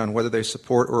opinion on whether they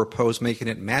support or oppose making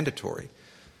it mandatory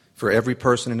for every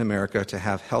person in America to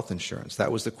have health insurance.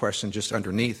 That was the question just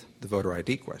underneath the voter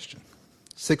ID question.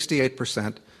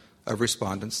 68% of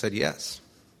respondents said yes.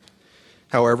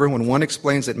 However, when one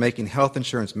explains that making health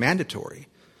insurance mandatory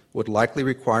would likely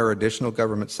require additional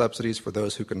government subsidies for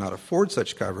those who could not afford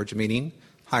such coverage, meaning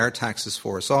higher taxes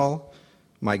for us all,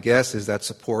 my guess is that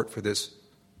support for this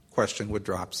question would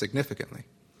drop significantly.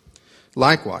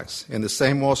 Likewise, in the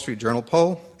same Wall Street Journal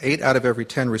poll, 8 out of every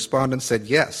 10 respondents said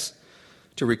yes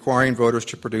to requiring voters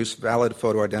to produce valid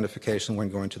photo identification when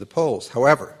going to the polls.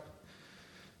 However,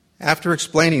 after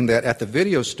explaining that at the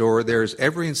video store there is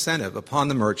every incentive upon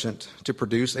the merchant to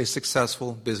produce a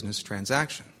successful business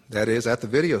transaction, that is, at the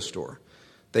video store,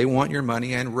 they want your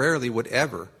money and rarely would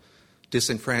ever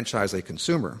disenfranchise a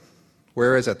consumer,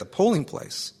 whereas at the polling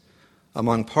place,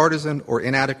 among partisan or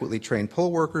inadequately trained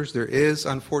poll workers, there is,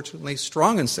 unfortunately,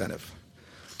 strong incentive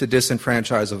to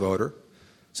disenfranchise a voter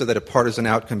so that a partisan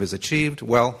outcome is achieved.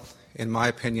 Well, in my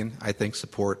opinion, I think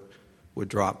support would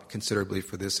drop considerably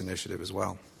for this initiative as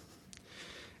well.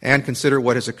 And consider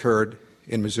what has occurred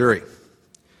in Missouri.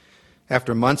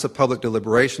 After months of public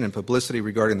deliberation and publicity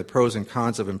regarding the pros and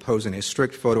cons of imposing a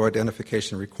strict photo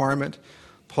identification requirement,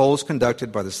 polls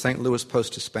conducted by the St. Louis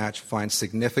Post-Dispatch find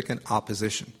significant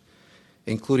opposition,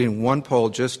 including one poll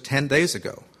just 10 days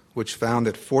ago, which found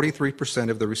that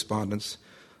 43% of the respondents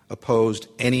opposed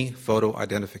any photo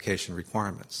identification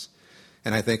requirements.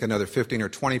 And I think another 15 or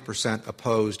 20%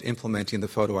 opposed implementing the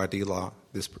photo ID law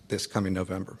this coming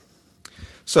November.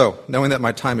 So, knowing that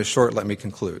my time is short, let me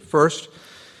conclude. First,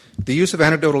 the use of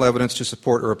anecdotal evidence to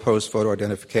support or oppose photo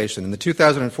identification. In the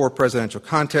 2004 presidential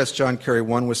contest, John Kerry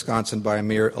won Wisconsin by a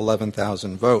mere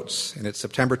 11,000 votes. In its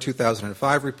September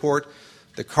 2005 report,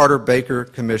 the Carter-Baker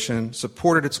Commission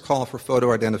supported its call for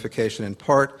photo identification in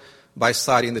part by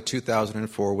citing the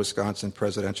 2004 Wisconsin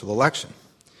presidential election.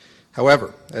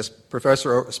 However, as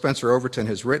Professor Spencer Overton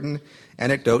has written,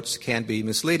 anecdotes can be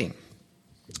misleading.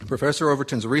 Professor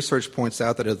Overton's research points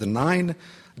out that of the 9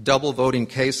 double voting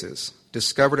cases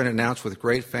discovered and announced with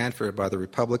great fanfare by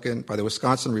the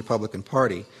Wisconsin Republican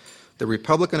Party, the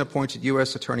Republican-appointed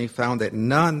U.S. attorney found that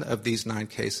none of these 9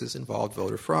 cases involved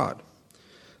voter fraud.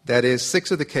 That is,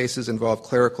 6 of the cases involved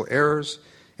clerical errors,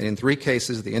 and in 3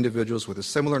 cases, the individuals with a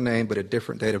similar name but a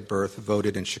different date of birth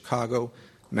voted in Chicago,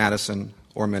 Madison,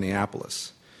 or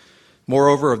Minneapolis.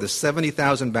 Moreover, of the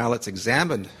 70,000 ballots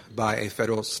examined by a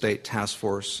federal state task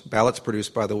force, ballots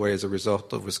produced, by the way, as a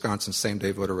result of Wisconsin's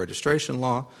same-day voter registration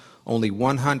law, only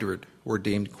 100 were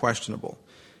deemed questionable,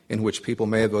 in which people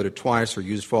may have voted twice or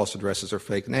used false addresses or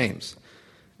fake names.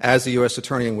 As the U.S.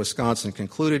 Attorney in Wisconsin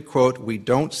concluded, quote, "We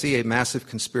don't see a massive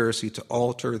conspiracy to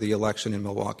alter the election in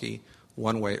Milwaukee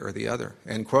one way or the other,"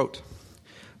 end quote.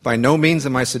 By no means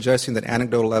am I suggesting that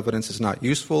anecdotal evidence is not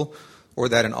useful or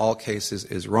that in all cases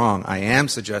is wrong. I am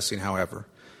suggesting, however,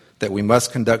 that we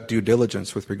must conduct due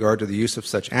diligence with regard to the use of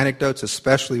such anecdotes,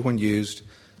 especially when used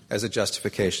as a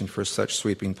justification for such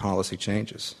sweeping policy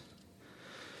changes.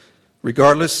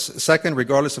 Regardless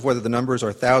of whether the numbers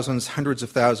are thousands, hundreds of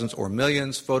thousands, or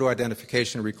millions, photo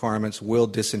identification requirements will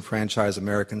disenfranchise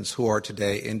Americans who are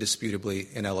today indisputably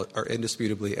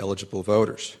eligible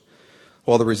voters.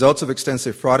 While the results of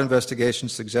extensive fraud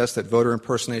investigations suggest that voter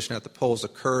impersonation at the polls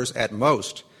occurs at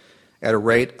most at a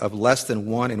rate of less than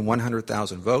 1 in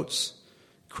 100,000 votes,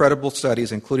 credible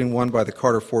studies, including one by the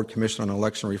Carter-Ford Commission on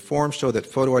Election Reform, show that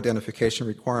photo identification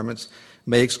requirements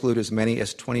may exclude as many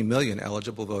as 20 million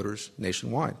eligible voters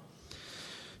nationwide.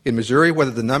 In Missouri,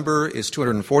 whether the number is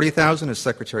 240,000, as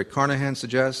Secretary Carnahan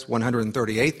suggests,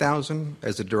 138,000,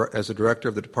 as the Director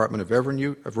of the Department of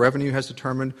Revenue has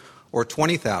determined, or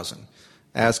 20,000,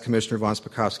 as Commissioner von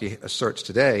Spakovsky asserts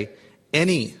today,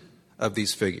 any of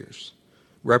these figures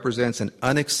represents an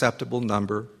unacceptable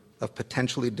number of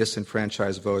potentially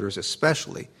disenfranchised voters,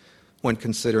 especially when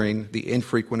considering the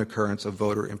infrequent occurrence of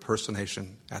voter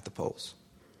impersonation at the polls.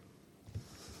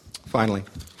 Finally,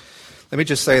 let me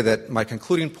just say that my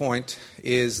concluding point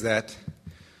is that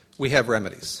we have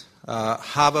remedies.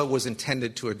 HAVA was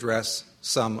intended to address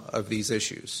some of these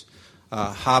issues.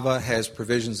 HAVA has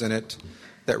provisions in it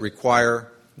that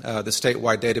require the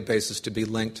statewide databases to be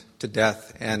linked to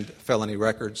death and felony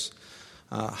records.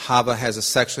 HAVA has a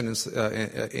section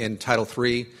in Title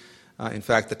III. In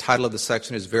fact, the title of the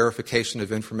section is Verification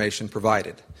of Information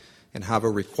Provided. And HAVA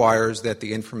requires that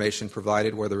the information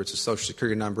provided, whether it's a Social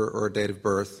Security number or a date of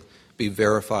birth, be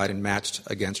verified and matched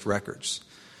against records.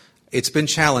 It's been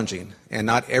challenging, and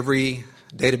not every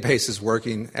database is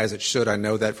working as it should. I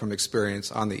know that from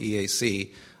experience on the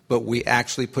EAC. But we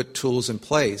actually put tools in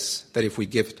place that, if we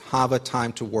give HAVA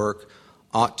time to work,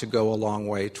 ought to go a long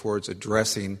way towards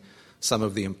addressing some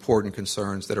of the important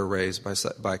concerns that are raised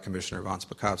by Commissioner von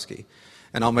Spakovsky.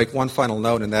 And I'll make one final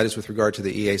note, and that is with regard to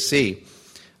the EAC.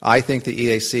 I think the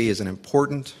EAC is an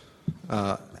important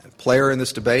player in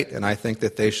this debate, and I think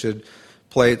that they should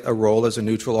play a role as a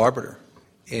neutral arbiter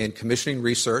in commissioning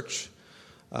research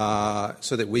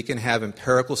so that we can have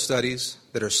empirical studies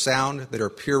that are sound, that are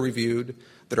peer-reviewed,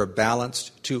 that are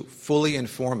balanced to fully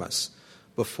inform us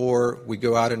before we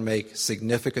go out and make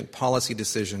significant policy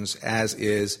decisions, as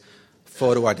is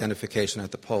photo identification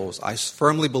at the polls. I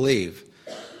firmly believe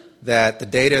that the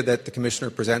data that the Commissioner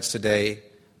presents today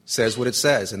says what it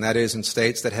says, and that is, in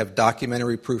states that have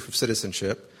documentary proof of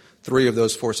citizenship, 3 of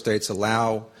those 4 states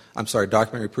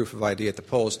documentary proof of ID at the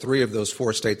polls. 3 of those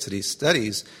 4 states that he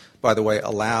studies, by the way,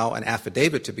 allow an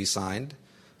affidavit to be signed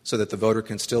so that the voter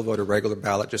can still vote a regular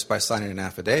ballot just by signing an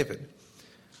affidavit.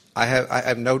 I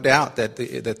have no doubt that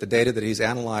the data that he's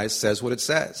analyzed says what it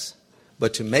says.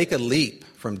 But to make a leap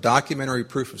from documentary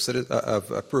proof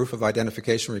of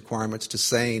identification requirements to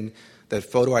saying that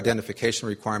photo identification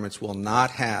requirements will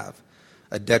not have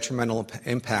a detrimental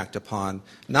impact upon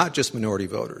not just minority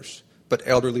voters, but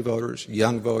elderly voters,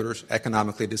 young voters,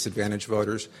 economically disadvantaged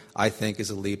voters, I think is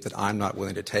a leap that I'm not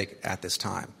willing to take at this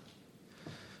time.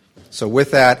 So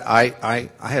with that, I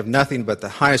have nothing but the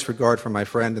highest regard for my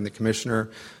friend and the Commissioner,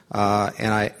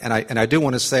 and I do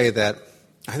want to say that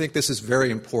I think this is very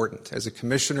important. As a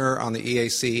Commissioner on the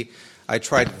EAC, I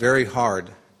tried very hard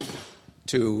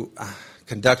to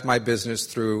conduct my business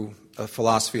through a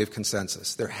philosophy of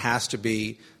consensus. There has to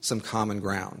be some common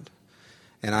ground.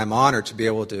 And I'm honored to be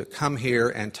able to come here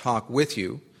and talk with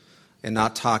you and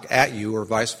not talk at you or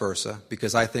vice versa,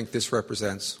 because I think this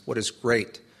represents what is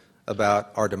great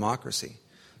about our democracy.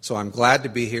 So I'm glad to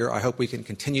be here. I hope we can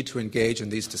continue to engage in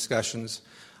these discussions,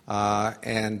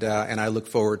 and I look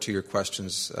forward to your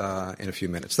questions in a few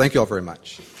minutes. Thank you all very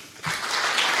much.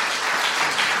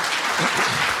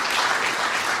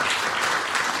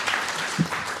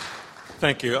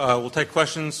 Thank you. We'll take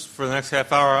questions for the next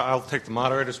half hour. I'll take the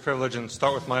moderator's privilege and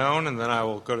start with my own, and then I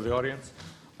will go to the audience.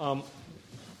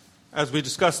 As we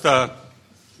discussed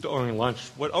during lunch,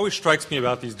 what always strikes me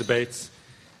about these debates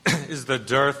is the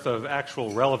dearth of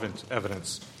actual relevant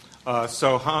evidence. For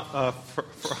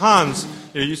Hans,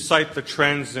 you cite the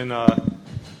trends in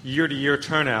year-to-year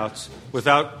turnouts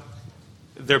without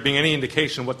there being any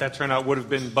indication what that turnout would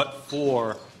have been but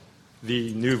for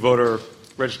the new voter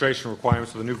registration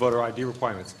requirements or the new voter ID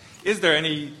requirements. Is there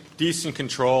any decent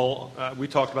control? We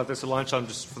talked about this at lunch,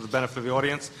 just for the benefit of the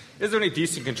audience. Is there any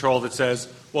decent control that says,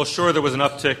 well, sure, there was an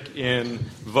uptick in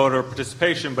voter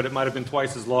participation, but it might have been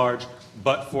twice as large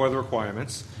but for the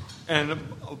requirements? And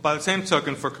by the same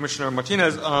token, for Commissioner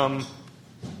Martinez,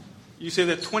 you say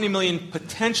that 20 million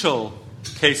potential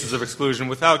cases of exclusion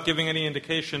without giving any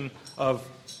indication of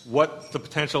what the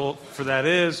potential for that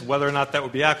is, whether or not that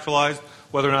would be actualized,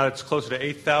 whether or not it's closer to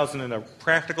 8,000 in a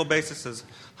practical basis, as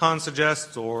Hans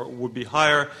suggests, or would be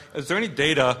higher. Is there any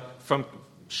data from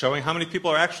showing how many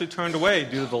people are actually turned away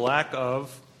due to the lack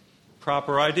of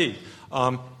proper ID?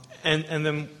 And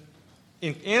then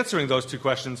in answering those two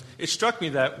questions, it struck me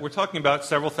that we're talking about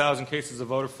several thousand cases of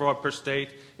voter fraud per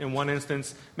state in one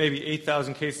instance, maybe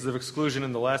 8,000 cases of exclusion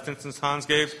in the last instance Hans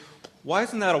gave. Why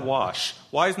isn't that a wash?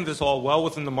 Why isn't this all well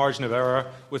within the margin of error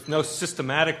with no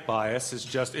systematic bias? It's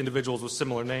just individuals with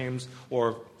similar names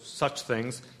or such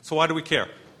things. So why do we care?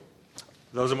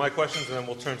 Those are my questions, and then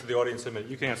we'll turn to the audience in a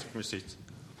minute. You can answer from your seats.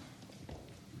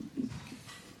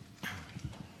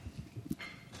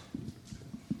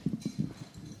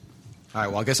 All right,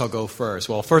 well, I guess I'll go first.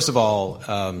 Well, first of all,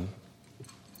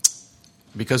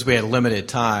 because we had limited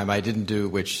time, I didn't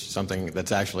do something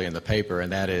that's actually in the paper,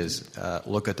 and that is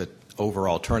look at the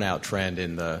overall turnout trend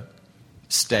in the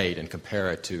state and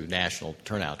compare it to national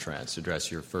turnout trends to address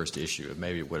your first issue.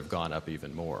 Maybe it would have gone up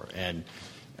even more. And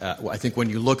I think when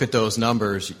you look at those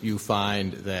numbers, you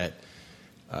find that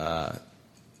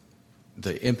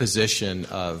the imposition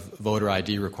of voter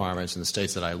ID requirements in the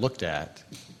states that I looked at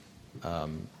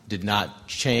did not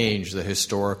change the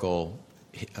historical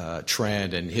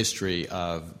trend and history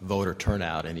of voter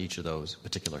turnout in each of those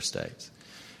particular states.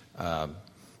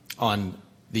 On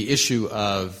the issue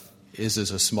of is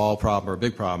this a small problem or a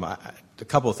big problem, a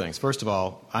couple of things. First of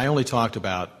all, I only talked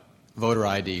about voter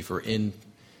ID for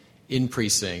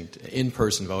in-precinct,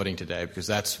 in-person voting today because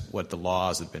that's what the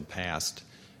laws that have been passed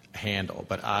handle.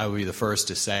 But I will be the first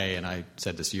to say, and I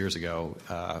said this years ago,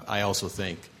 I also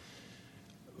think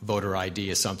voter ID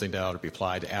is something that ought to be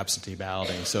applied to absentee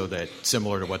balloting so that,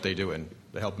 similar to what they do in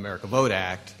the Help America Vote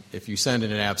Act, if you send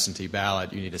in an absentee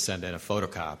ballot, you need to send in a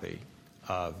photocopy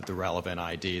of the relevant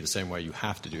ID, the same way you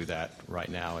have to do that right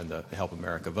now in the Help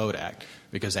America Vote Act,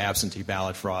 because absentee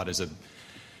ballot fraud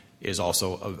is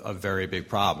also a very big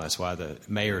problem. That's why the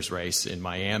mayor's race in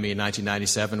Miami in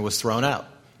 1997 was thrown out,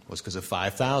 was because of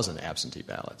 5,000 absentee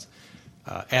ballots.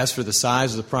 As for the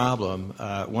size of the problem,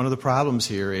 one of the problems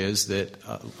here is that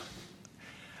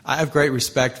I have great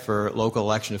respect for local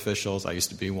election officials. I used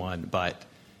to be one, but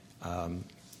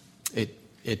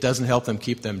it doesn't help them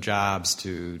keep them jobs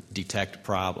to detect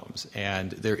problems.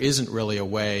 And there isn't really a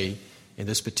way, in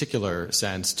this particular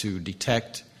sense, to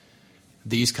detect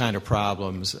these kind of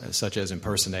problems, such as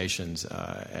impersonations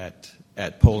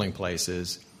at polling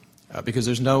places, because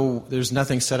there's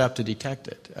nothing set up to detect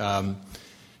it.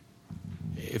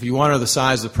 If you want to know the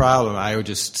size of the problem, I would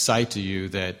just cite to you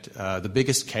that the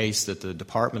biggest case that the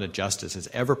Department of Justice has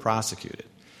ever prosecuted,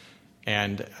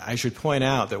 and I should point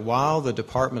out that while the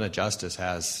Department of Justice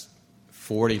has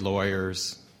 40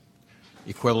 lawyers,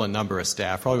 equivalent number of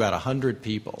staff, probably about 100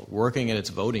 people working in its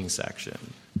voting section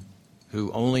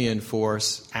who only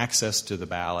enforce access to the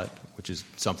ballot, which is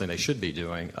something they should be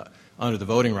doing under the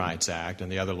Voting Rights Act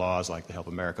and the other laws like the Help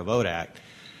America Vote Act.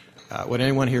 Would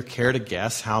anyone here care to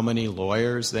guess how many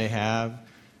lawyers they have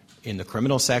in the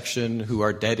criminal section who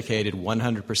are dedicated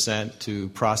 100% to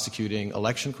prosecuting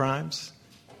election crimes?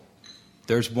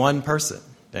 There's one person,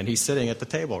 and he's sitting at the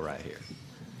table right here.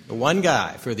 One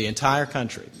guy for the entire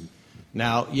country.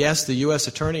 Now, yes, the U.S.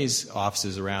 attorneys'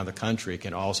 offices around the country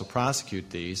can also prosecute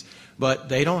these, but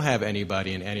they don't have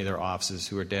anybody in any of their offices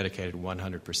who are dedicated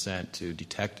 100% to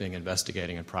detecting,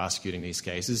 investigating, and prosecuting these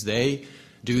cases. They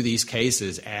do these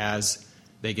cases as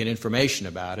they get information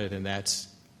about it, and that's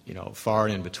far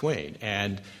and in between.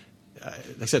 And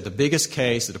like I said, the biggest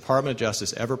case the Department of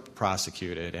Justice ever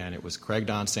prosecuted, and it was Craig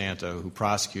Donsanto who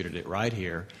prosecuted it right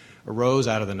here, arose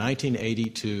out of the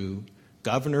 1982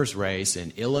 governor's race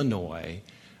in Illinois.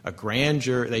 A grand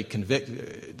jury,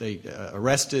 they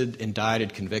arrested,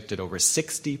 indicted, convicted over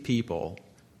 60 people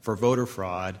for voter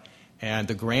fraud, and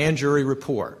the grand jury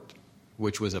report,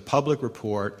 which was a public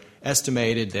report,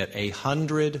 estimated that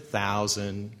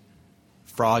 100,000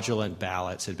 fraudulent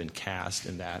ballots had been cast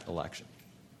in that election.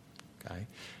 Okay?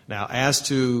 Now, as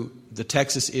to the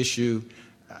Texas issue,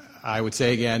 I would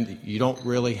say again, you don't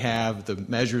really have the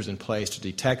measures in place to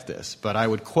detect this, but I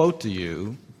would quote to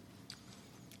you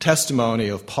testimony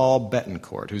of Paul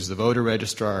Betancourt, who's the voter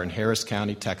registrar in Harris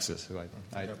County, Texas, who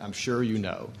I'm sure you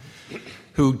know,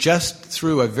 who just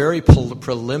through a very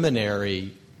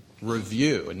preliminary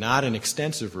review, and not an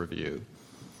extensive review,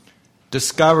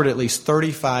 discovered at least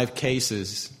 35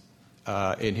 cases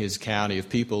in his county of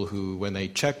people who, when they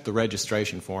checked the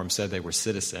registration form, said they were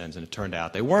citizens, and it turned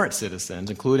out they weren't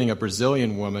citizens, including a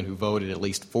Brazilian woman who voted at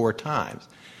least 4 times.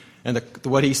 And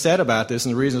what he said about this,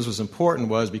 and the reason this was important,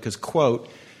 was because, quote,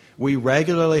 "We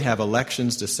regularly have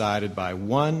elections decided by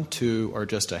 1, 2, or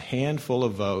just a handful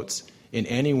of votes in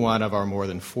any one of our more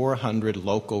than 400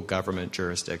 local government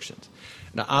jurisdictions."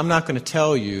 Now, I'm not going to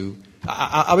tell you,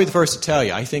 I'll be the first to tell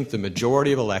you, I think the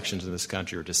majority of elections in this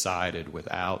country are decided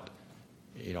without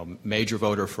major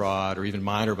voter fraud or even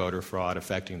minor voter fraud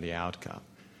affecting the outcome.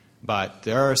 But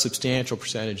there are a substantial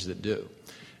percentage that do.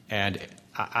 And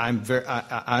I'm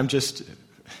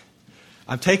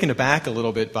taken aback a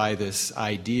little bit by this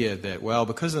idea that, well,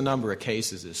 because the number of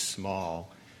cases is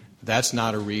small, that's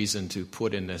not a reason to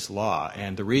put in this law.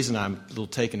 And the reason I'm a little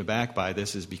taken aback by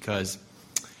this is because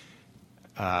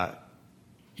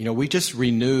we just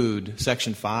renewed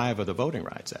Section 5 of the Voting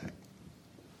Rights Act.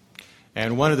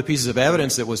 And one of the pieces of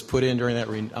evidence that was put in during that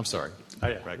I'm sorry.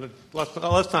 Yeah. Right. Let's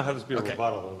not have this be a Okay.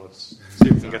 rebuttal. Let's see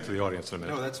if we can get to the audience in a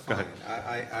minute. No, that's Go fine.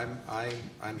 ahead.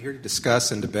 I'm here to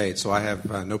discuss and debate, so I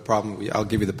have no problem. I'll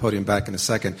give you the podium back in a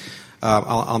second.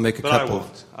 I'll make a But couple. I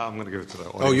won't. I'm going to give it to the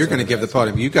audience. Oh, you're going to give the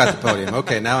podium. You got the podium.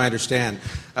 Okay, now I understand.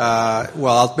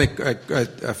 Well, I'll make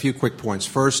a few quick points.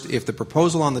 First, if the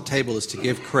proposal on the table is to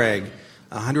give Craig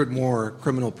 100 more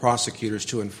criminal prosecutors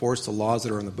to enforce the laws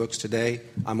that are on the books today,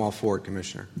 I'm all for it,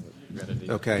 Commissioner.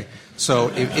 Okay, so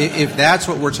if that's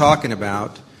what we're talking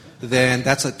about, then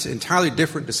that's an entirely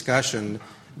different discussion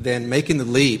than making the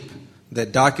leap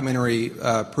that documentary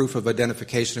proof of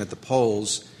identification at the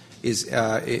polls is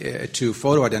to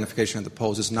photo identification at the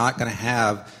polls is not going to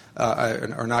have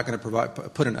are not going to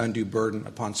put an undue burden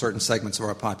upon certain segments of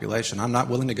our population. I'm not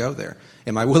willing to go there.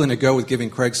 Am I willing to go with giving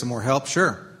Craig some more help?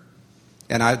 Sure.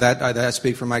 And I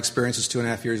speak from my experiences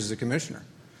 2.5 years as a commissioner.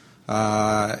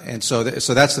 And so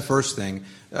that's the first thing.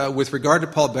 With regard to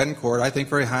Paul Betancourt, I think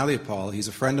very highly of Paul. He's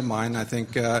a friend of mine. I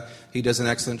think he does an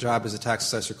excellent job as a tax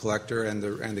assessor collector and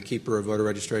the keeper of voter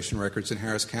registration records in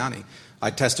Harris County. I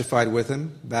testified with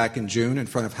him back in June in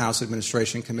front of House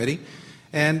Administration Committee.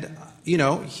 And,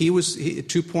 he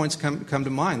 2 points come to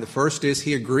mind. The first is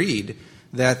he agreed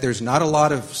that there's not a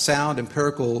lot of sound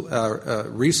empirical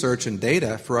research and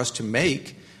data for us to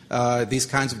make these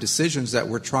kinds of decisions that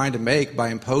we're trying to make by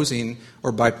imposing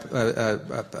or by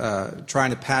trying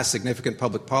to pass significant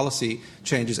public policy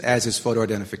changes as is photo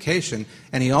identification.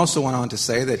 And he also went on to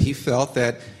say that he felt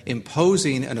that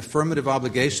imposing an affirmative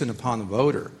obligation upon the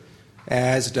voter,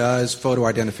 as does photo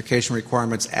identification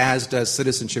requirements, as does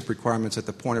citizenship requirements at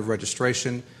the point of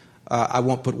registration, I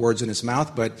won't put words in his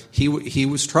mouth, but he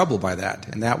was troubled by that.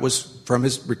 And that was from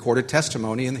his recorded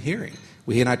testimony in the hearing.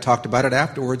 He and I talked about it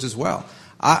afterwards as well.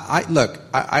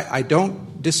 I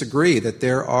don't disagree that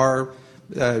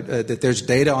that there's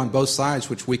data on both sides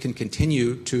which we can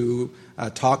continue to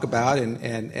talk about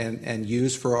and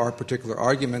use for our particular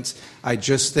arguments. I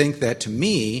just think that, to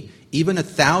me, even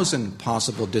 1,000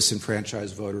 possible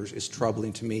disenfranchised voters is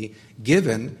troubling to me,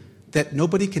 given that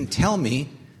nobody can tell me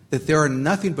that there are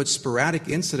nothing but sporadic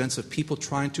incidents of people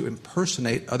trying to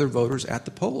impersonate other voters at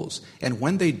the polls. And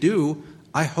when they do,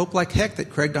 I hope like heck that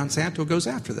Craig Donsanto goes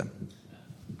after them.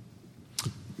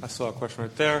 I saw a question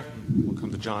right there. We'll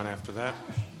come to John after that.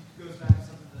 It goes back to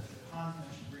something that Hans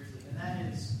mentioned briefly, and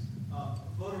that is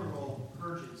voter roll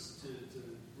purges to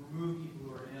remove people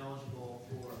who are ineligible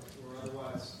or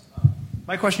otherwise.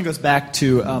 My question goes back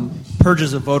to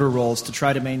purges of voter rolls to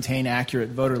try to maintain accurate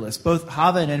voter lists. Both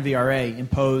HAVA and NVRA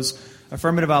impose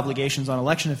affirmative obligations on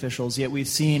election officials, yet we've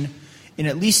seen in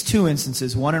at least 2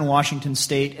 instances, one in Washington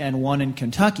State and one in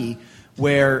Kentucky,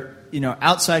 where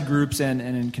outside groups and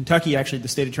in Kentucky, actually, the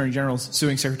state attorney general is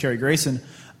suing Secretary Grayson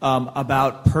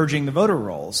about purging the voter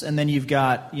rolls. And then you've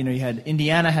got, you had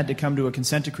Indiana had to come to a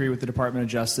consent decree with the Department of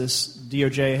Justice.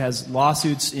 DOJ has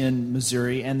lawsuits in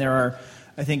Missouri, and there are,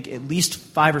 I think, at least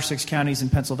 5 or 6 counties in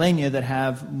Pennsylvania that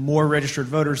have more registered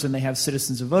voters than they have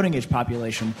citizens of voting age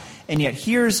population. And yet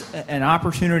here's an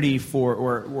opportunity for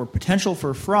or potential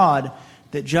for fraud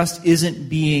that just isn't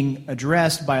being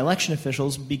addressed by election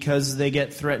officials because they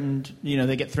get threatened,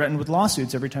 with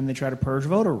lawsuits every time they try to purge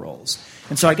voter rolls.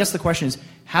 And so I guess the question is,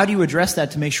 how do you address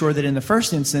that to make sure that in the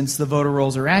first instance the voter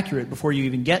rolls are accurate before you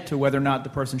even get to whether or not the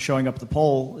person showing up at the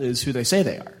poll is who they say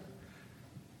they are?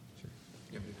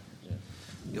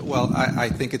 Well, I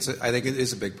think it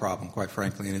is a big problem, quite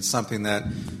frankly, and it's something that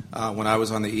when I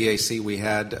was on the EAC, we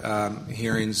had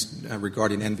hearings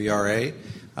regarding NVRA,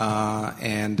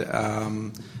 and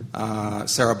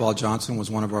Sarah Ball Johnson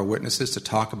was one of our witnesses to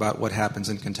talk about what happens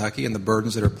in Kentucky and the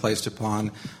burdens that are placed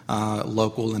upon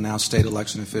local and now state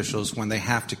election officials when they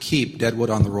have to keep deadwood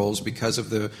on the rolls because of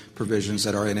the provisions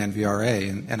that are in NVRA.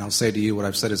 And I'll say to you what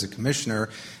I've said as a commissioner,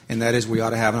 and that is we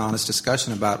ought to have an honest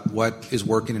discussion about what is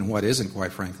working and what isn't,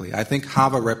 quite frankly. I think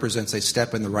HAVA represents a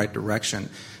step in the right direction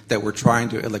that we're trying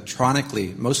to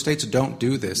electronically. Most states don't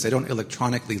do this. They don't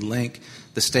electronically link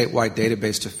the statewide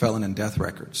database to felon and death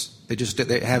records. They're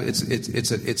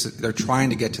trying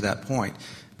to get to that point.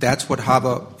 That's what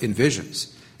HAVA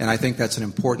envisions, and I think that's an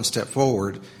important step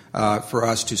forward for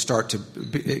us to start to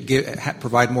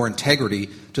provide more integrity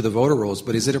to the voter rolls.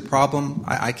 But is it a problem?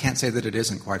 I can't say that it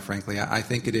isn't, quite frankly. I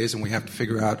think it is, and we have to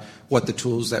figure out what the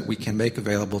tools that we can make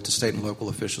available to state and local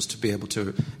officials to be able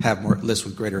to have more lists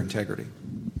with greater integrity.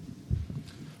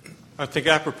 I think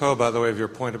apropos, by the way, of your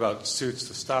point about suits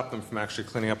to stop them from actually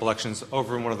cleaning up elections,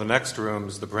 over in one of the next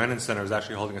rooms, the Brennan Center is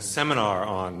actually holding a seminar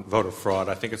on voter fraud.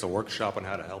 I think it's a workshop on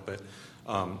how to help it,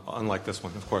 unlike this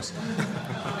one, of course.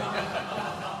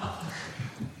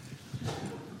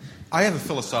 I have a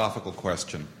philosophical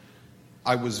question.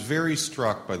 I was very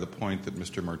struck by the point that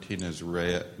Mr. Martinez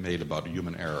made about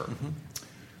human error. Mm-hmm.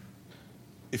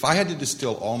 If I had to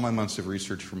distill all my months of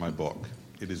research for my book,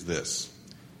 it is this.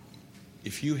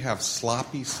 If you have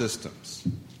sloppy systems,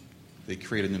 they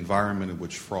create an environment in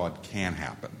which fraud can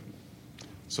happen.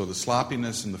 So the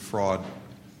sloppiness and the fraud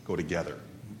go together,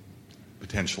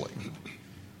 potentially.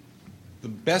 The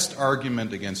best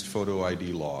argument against photo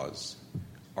ID laws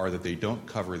are that they don't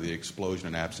cover the explosion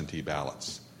in absentee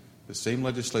ballots. The same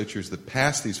legislatures that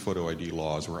passed these photo ID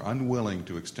laws were unwilling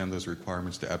to extend those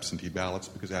requirements to absentee ballots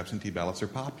because absentee ballots are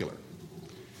popular.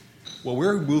 Well,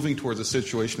 we're moving towards a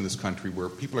situation in this country where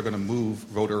people are going to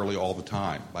vote early all the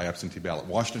time by absentee ballot.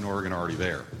 Washington and Oregon are already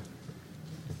there.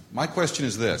 My question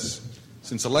is this.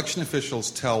 Since election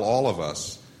officials tell all of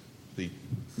us the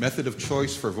method of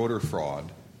choice for voter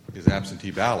fraud is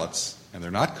absentee ballots, and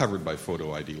they're not covered by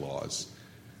photo ID laws,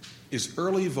 is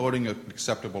early voting an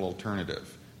acceptable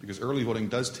alternative? Because early voting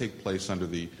does take place under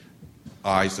the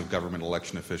eyes of government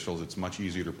election officials. It's much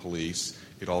easier to police.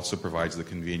 It also provides the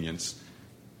convenience.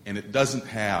 And it doesn't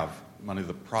have many of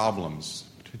the problems,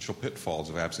 potential pitfalls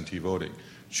of absentee voting.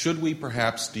 Should we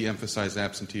perhaps de-emphasize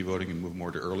absentee voting and move more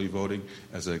to early voting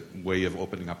as a way of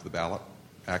opening up the ballot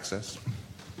access?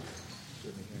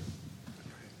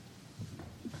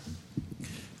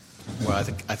 Well, I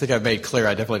think I've made clear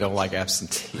I definitely don't like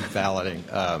absentee balloting.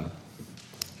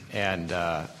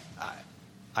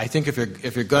 I think if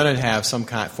you're going to have some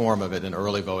kind of form of it, then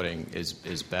early voting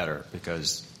is better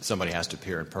because somebody has to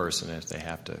appear in person if they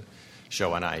have to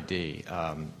show an ID.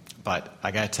 But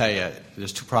I got to tell you,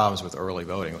 there's two problems with early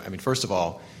voting. I mean, first of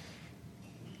all,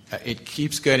 it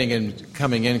keeps coming in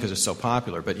because it's so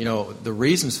popular. But the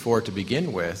reasons for it to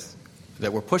begin with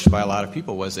that were pushed by a lot of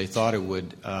people was they thought it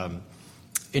would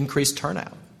increase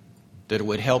turnout, that it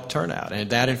would help turnout. And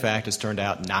that, in fact, has turned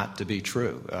out not to be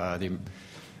true.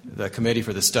 The Committee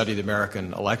for the Study of the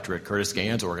American Electorate, Curtis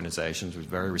Gann's organization, which was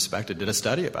very respected, did a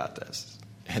study about this.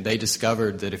 And they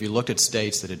discovered that if you looked at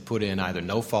states that had put in either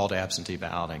no-fault absentee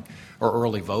balloting or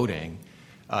early voting,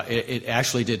 it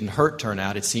actually didn't hurt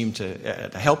turnout. It seemed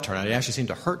to help turnout. It actually seemed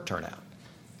to hurt turnout.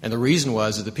 And the reason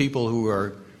was that the people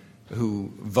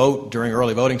who vote during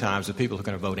early voting times are people who are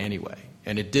going to vote anyway.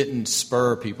 And it didn't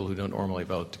spur people who don't normally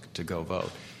vote to go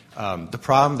vote. The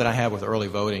problem that I have with early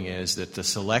voting is that the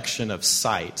selection of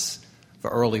sites for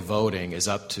early voting is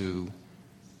up to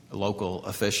local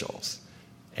officials.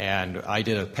 And I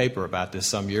did a paper about this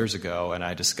some years ago, and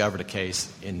I discovered a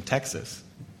case in Texas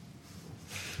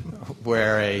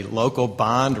where a local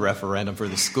bond referendum for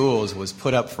the schools was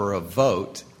put up for a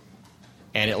vote,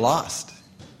 and it lost.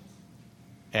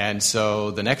 And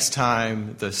so the next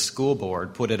time the school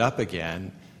board put it up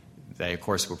again, they, of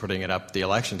course, were putting it up the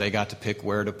election. They got to pick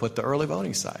where to put the early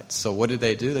voting sites. So what did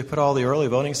they do? They put all the early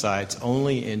voting sites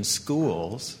only in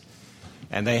schools,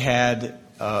 and they had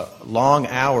long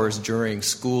hours during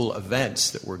school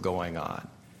events that were going on.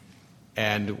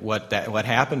 And what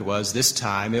happened was this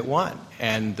time it won.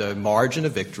 And the margin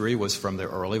of victory was from the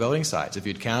early voting sites, if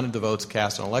you'd counted the votes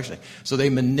cast on election day. So they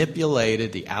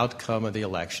manipulated the outcome of the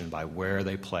election by where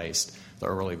they placed the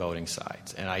early voting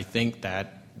sites. And I think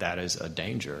that is a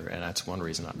danger, and that's one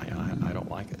reason I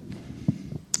don't like it.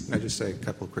 Can I just say a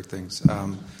couple of quick things?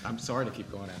 I'm sorry to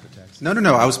keep going after Texas. No.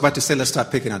 I was about to say let's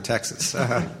stop picking on Texas.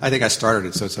 I think I started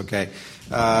it, so it's okay.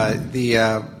 I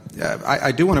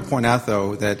do want to point out,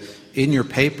 though, that in your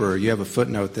paper you have a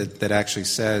footnote that actually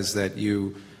says that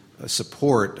you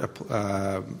support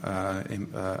applying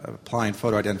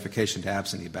photo identification to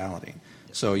absentee balloting.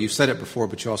 So you've said it before,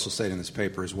 but you also say it in this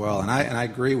paper as well, and I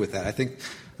agree with that.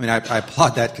 I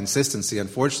applaud that consistency.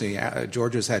 Unfortunately,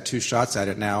 Georgia's had two shots at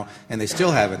it now, and they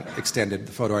still haven't extended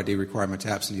the photo ID requirement to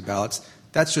absentee ballots.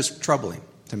 That's just troubling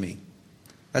to me.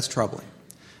 That's troubling.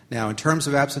 Now, in terms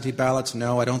of absentee ballots,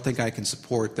 no, I don't think I can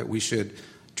support that we should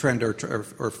trend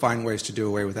or find ways to do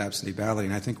away with absentee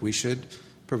balloting. I think we should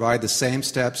provide the same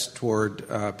steps toward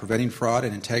preventing fraud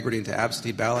and integrity into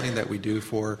absentee balloting that we do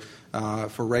for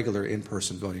regular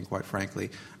in-person voting, quite frankly.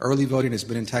 Early voting has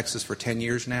been in Texas for 10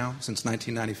 years now, since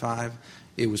 1995.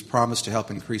 It was promised to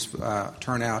help increase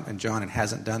turnout, and John, it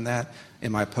hasn't done that.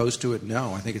 Am I opposed to it?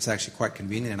 No. I think it's actually quite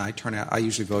convenient, and I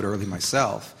usually vote early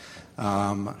myself.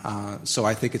 So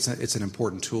I think it's an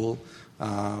important tool,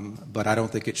 but I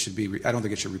don't think it should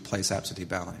replace absentee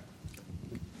balloting.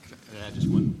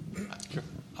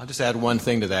 I'll just add one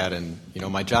thing to that, and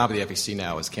my job at the FEC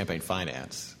now is campaign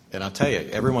finance. And I'll tell you,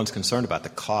 everyone's concerned about the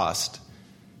cost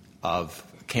of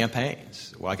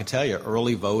campaigns. Well, I can tell you,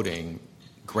 early voting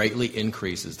greatly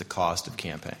increases the cost of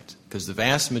campaigns because the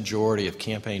vast majority of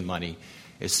campaign money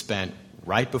is spent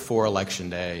right before Election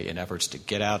Day in efforts to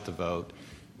get out the vote,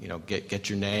 get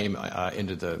your name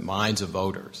into the minds of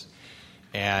voters.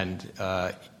 And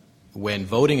when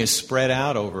voting is spread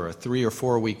out over a 3 or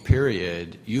 4 week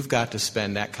period, you've got to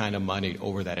spend that kind of money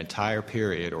over that entire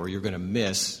period, or you're going to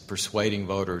miss persuading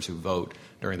voters who vote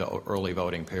during the early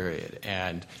voting period.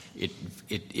 And it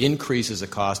increases the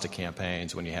cost of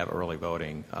campaigns when you have early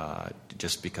voting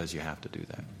just because you have to do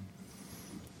that.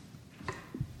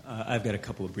 I've got a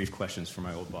couple of brief questions for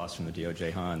my old boss from the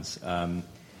DOJ, Hans.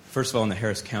 First of all, in the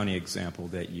Harris County example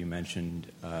that you mentioned,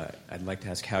 I'd like to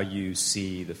ask how you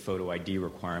see the photo ID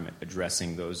requirement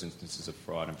addressing those instances of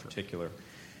fraud in particular.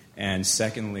 And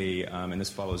secondly, and this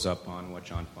follows up on what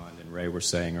John Fund and Ray were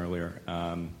saying earlier,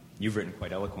 you've written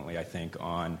quite eloquently, I think,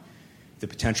 on the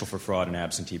potential for fraud in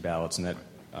absentee ballots, and that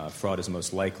fraud is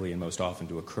most likely and most often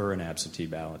to occur in absentee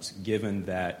ballots, given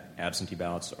that absentee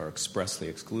ballots are expressly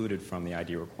excluded from the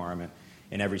ID requirement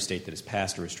in every state that has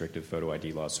passed a restrictive photo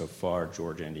ID law so far,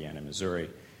 Georgia, Indiana, and Missouri.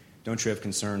 Don't you have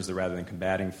concerns that rather than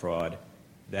combating fraud,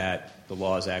 that the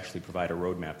laws actually provide a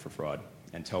roadmap for fraud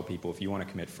and tell people if you want to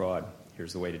commit fraud,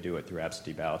 here's the way to do it through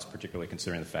absentee ballots, particularly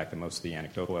considering the fact that most of the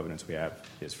anecdotal evidence we have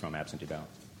is from absentee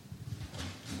ballots?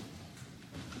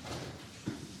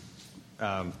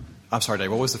 I'm sorry,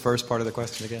 Dave, what was the first part of the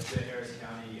question again? The Harris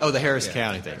County. Oh, the Harris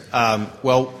County thing.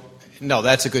 Well, no,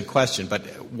 that's a good question. But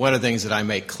one of the things that I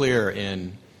make clear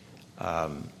in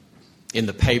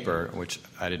the paper, which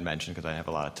I didn't mention because I have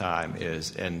a lot of time,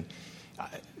 is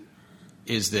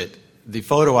that the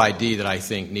photo ID that I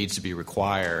think needs to be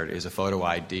required is a photo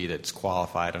ID that's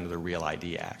qualified under the Real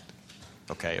ID Act,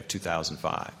 okay, of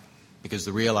 2005. Because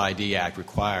the Real ID Act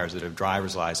requires that a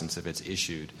driver's license, if it's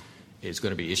issued, is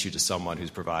going to be issued to someone who's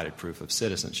provided proof of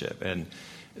citizenship. And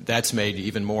that's made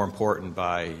even more important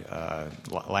by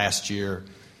last year,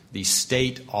 the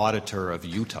state auditor of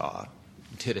Utah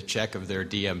did a check of their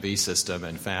DMV system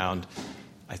and found,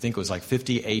 I think it was like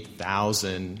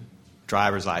 58,000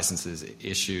 driver's licenses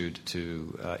issued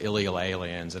to illegal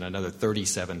aliens and another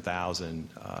 37,000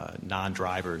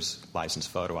 non-driver's license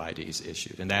photo IDs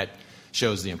issued. And that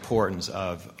shows the importance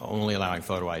of only allowing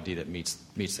photo ID that meets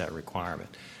that requirement.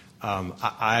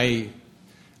 I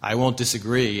won't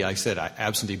disagree. Like I said,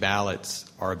 absentee ballots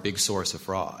are a big source of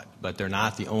fraud, but they're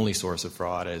not the only source of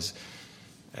fraud, as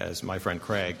my friend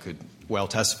Craig could well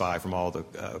testify from all the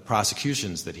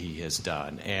prosecutions that he has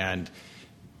done. And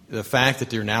the fact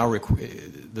that they're now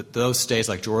that those states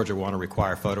like Georgia want to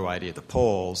require photo ID at the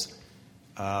polls,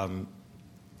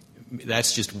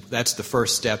 that's the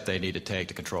first step they need to take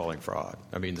to controlling fraud.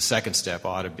 I mean, the second step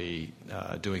ought to be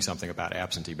doing something about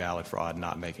absentee ballot fraud,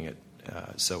 not making it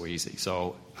so easy.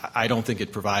 So I don't think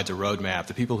it provides a roadmap.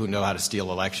 The people who know how to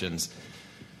steal elections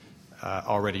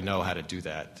already know how to do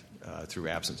that through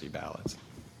absentee ballots.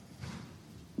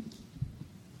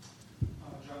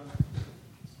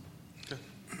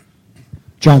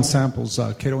 John Samples,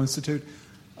 Cato Institute.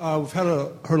 We've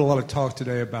heard a lot of talk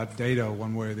today about data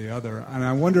one way or the other, and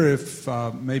I wonder if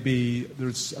maybe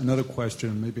there's another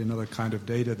question, maybe another kind of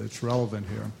data that's relevant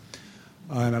here,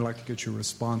 and I'd like to get your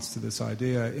response to this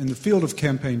idea. In the field of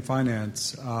campaign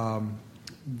finance,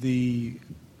 the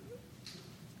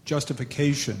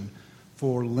justification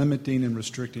for limiting and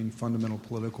restricting fundamental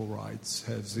political rights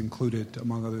has included,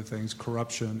 among other things,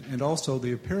 corruption and also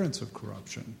the appearance of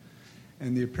corruption.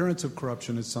 And the appearance of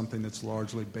corruption is something that's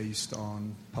largely based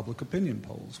on public opinion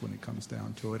polls when it comes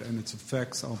down to it, and its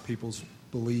effects on people's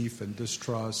belief and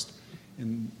distrust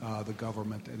in the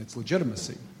government and its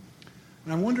legitimacy.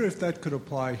 And I wonder if that could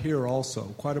apply here also,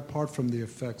 quite apart from the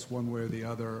effects one way or the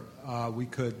other.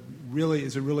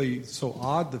 Is it really so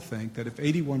odd to think that if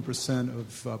 81%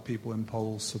 of people in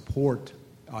polls support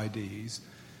IDs,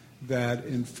 that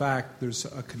in fact there's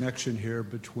a connection here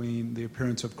between the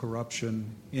appearance of corruption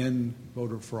in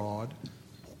voter fraud,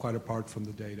 quite apart from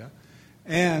the data,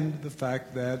 and the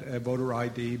fact that a voter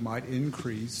ID might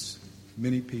increase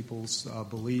many people's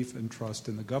belief and trust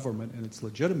in the government and its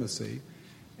legitimacy,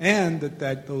 and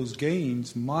that those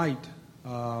gains might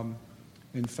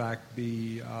in fact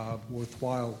be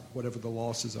worthwhile, whatever the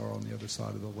losses are on the other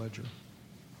side of the ledger.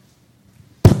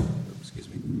 Excuse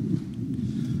me.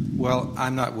 Well,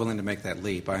 I'm not willing to make that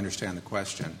leap. I understand the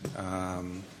question.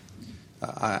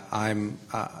 I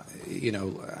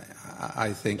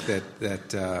think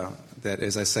that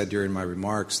as I said during my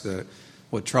remarks,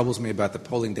 what troubles me about the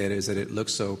polling data is that it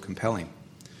looks so compelling,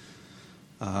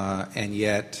 and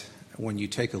yet when you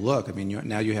take a look, I mean,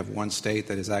 now you have one state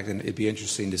that is acting. It'd be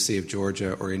interesting to see if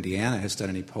Georgia or Indiana has done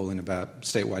any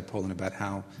statewide polling about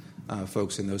how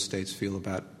folks in those states feel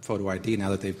about photo ID now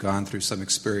that they've gone through some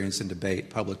experience in debate,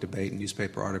 public debate, and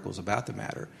newspaper articles about the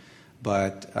matter.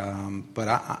 But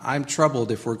I'm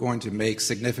troubled if we're going to make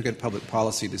significant public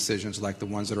policy decisions like the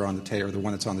ones that are on the table, or the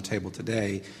one that's on the table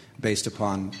today, based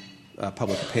upon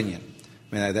public opinion.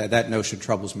 I mean, that notion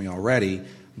troubles me already,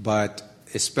 but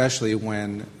especially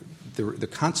when the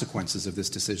consequences of this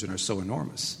decision are so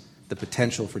enormous, the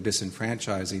potential for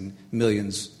disenfranchising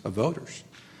millions of voters.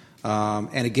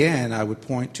 And again, I would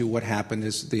point to what happened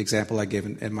is the example I gave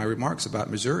in my remarks about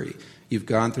Missouri. You've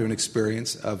gone through an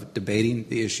experience of debating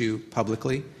the issue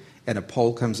publicly, and a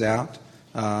poll comes out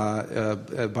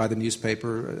by the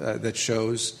newspaper that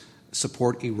shows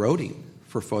support eroding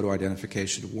for photo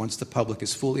identification once the public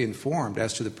is fully informed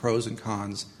as to the pros and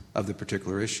cons of the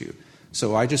particular issue.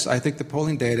 So I think the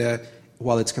polling data,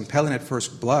 while it's compelling at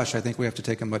first blush, I think we have to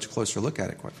take a much closer look at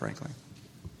it, quite frankly.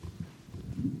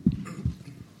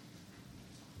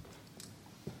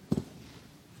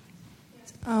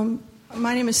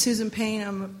 My name is Susan Payne.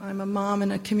 I'm a mom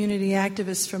and a community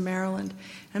activist from Maryland.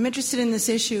 I'm interested in this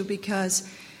issue because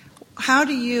how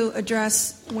do you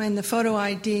address when the photo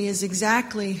ID is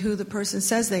exactly who the person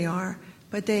says they are,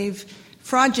 but they've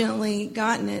fraudulently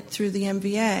gotten it through the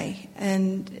MVA?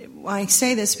 And I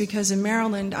say this because in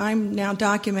Maryland, I'm now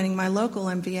documenting my local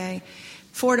MVA.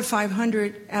 400 to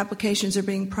 500 applications are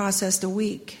being processed a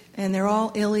week, and they're all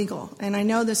illegal. And I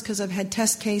know this because I've had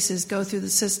test cases go through the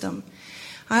system.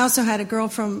 I also had a girl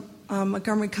from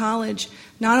Montgomery College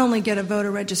not only get a voter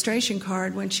registration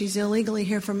card when she's illegally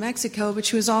here from Mexico, but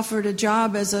she was offered a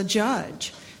job as a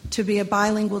judge, to be a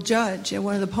bilingual judge at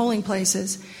one of the polling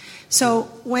places. So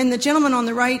when the gentleman on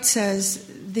the right says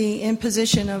the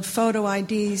imposition of photo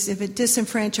IDs, if it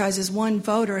disenfranchises one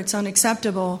voter, it's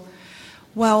unacceptable,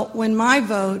 well, when my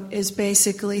vote is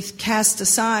basically cast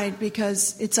aside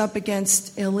because it's up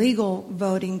against illegal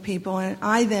voting people and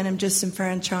I then am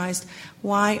disenfranchised,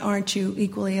 why aren't you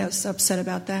equally as upset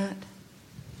about that?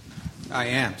 I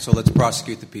am. So let's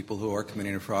prosecute the people who are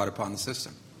committing a fraud upon the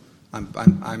system.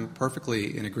 I'm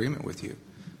perfectly in agreement with you.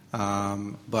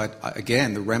 But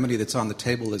again, the remedy that's on the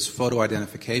table is photo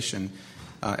identification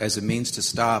as a means to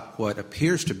stop what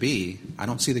appears to be, I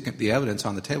don't see the evidence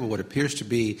on the table, what appears to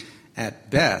be at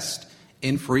best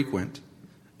infrequent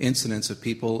incidents of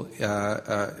people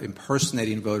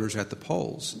impersonating voters at the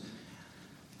polls.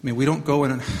 I mean, we don't go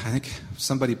in, I think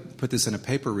somebody put this in a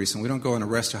paper recently, we don't go and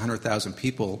arrest 100,000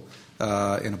 people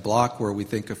in a block where we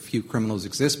think a few criminals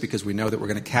exist because we know that we're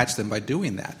going to catch them by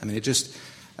doing that. I mean, it just,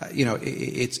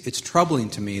 it's troubling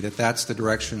to me that that's the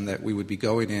direction that we would be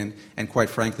going in, and quite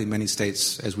frankly, many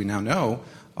states, as we now know,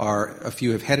 a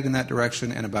few have headed in that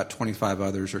direction, and about 25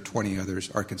 others or 20 others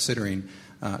are considering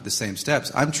the same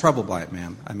steps. I'm troubled by it,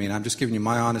 ma'am. I mean, I'm just giving you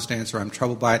my honest answer. I'm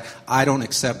troubled by it. I don't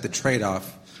accept the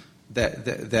trade-off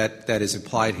that is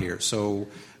implied here. So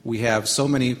we have so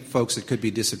many folks that could be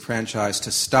disenfranchised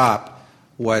to stop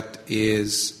what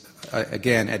is,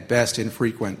 again, at best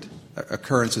infrequent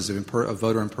occurrences of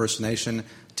voter impersonation.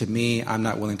 To me, I'm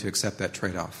not willing to accept that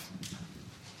trade-off.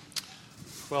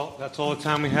 Well, that's all the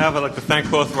time we have. I'd like to thank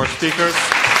both of our speakers.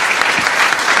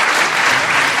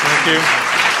 Thank you.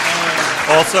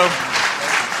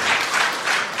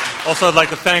 Also, I'd like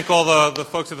to thank all the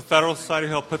folks at the Federal Society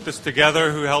who helped put this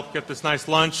together, who helped get this nice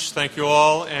lunch. Thank you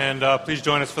all, and please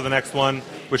join us for the next one,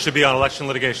 which should be on election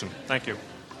litigation. Thank you.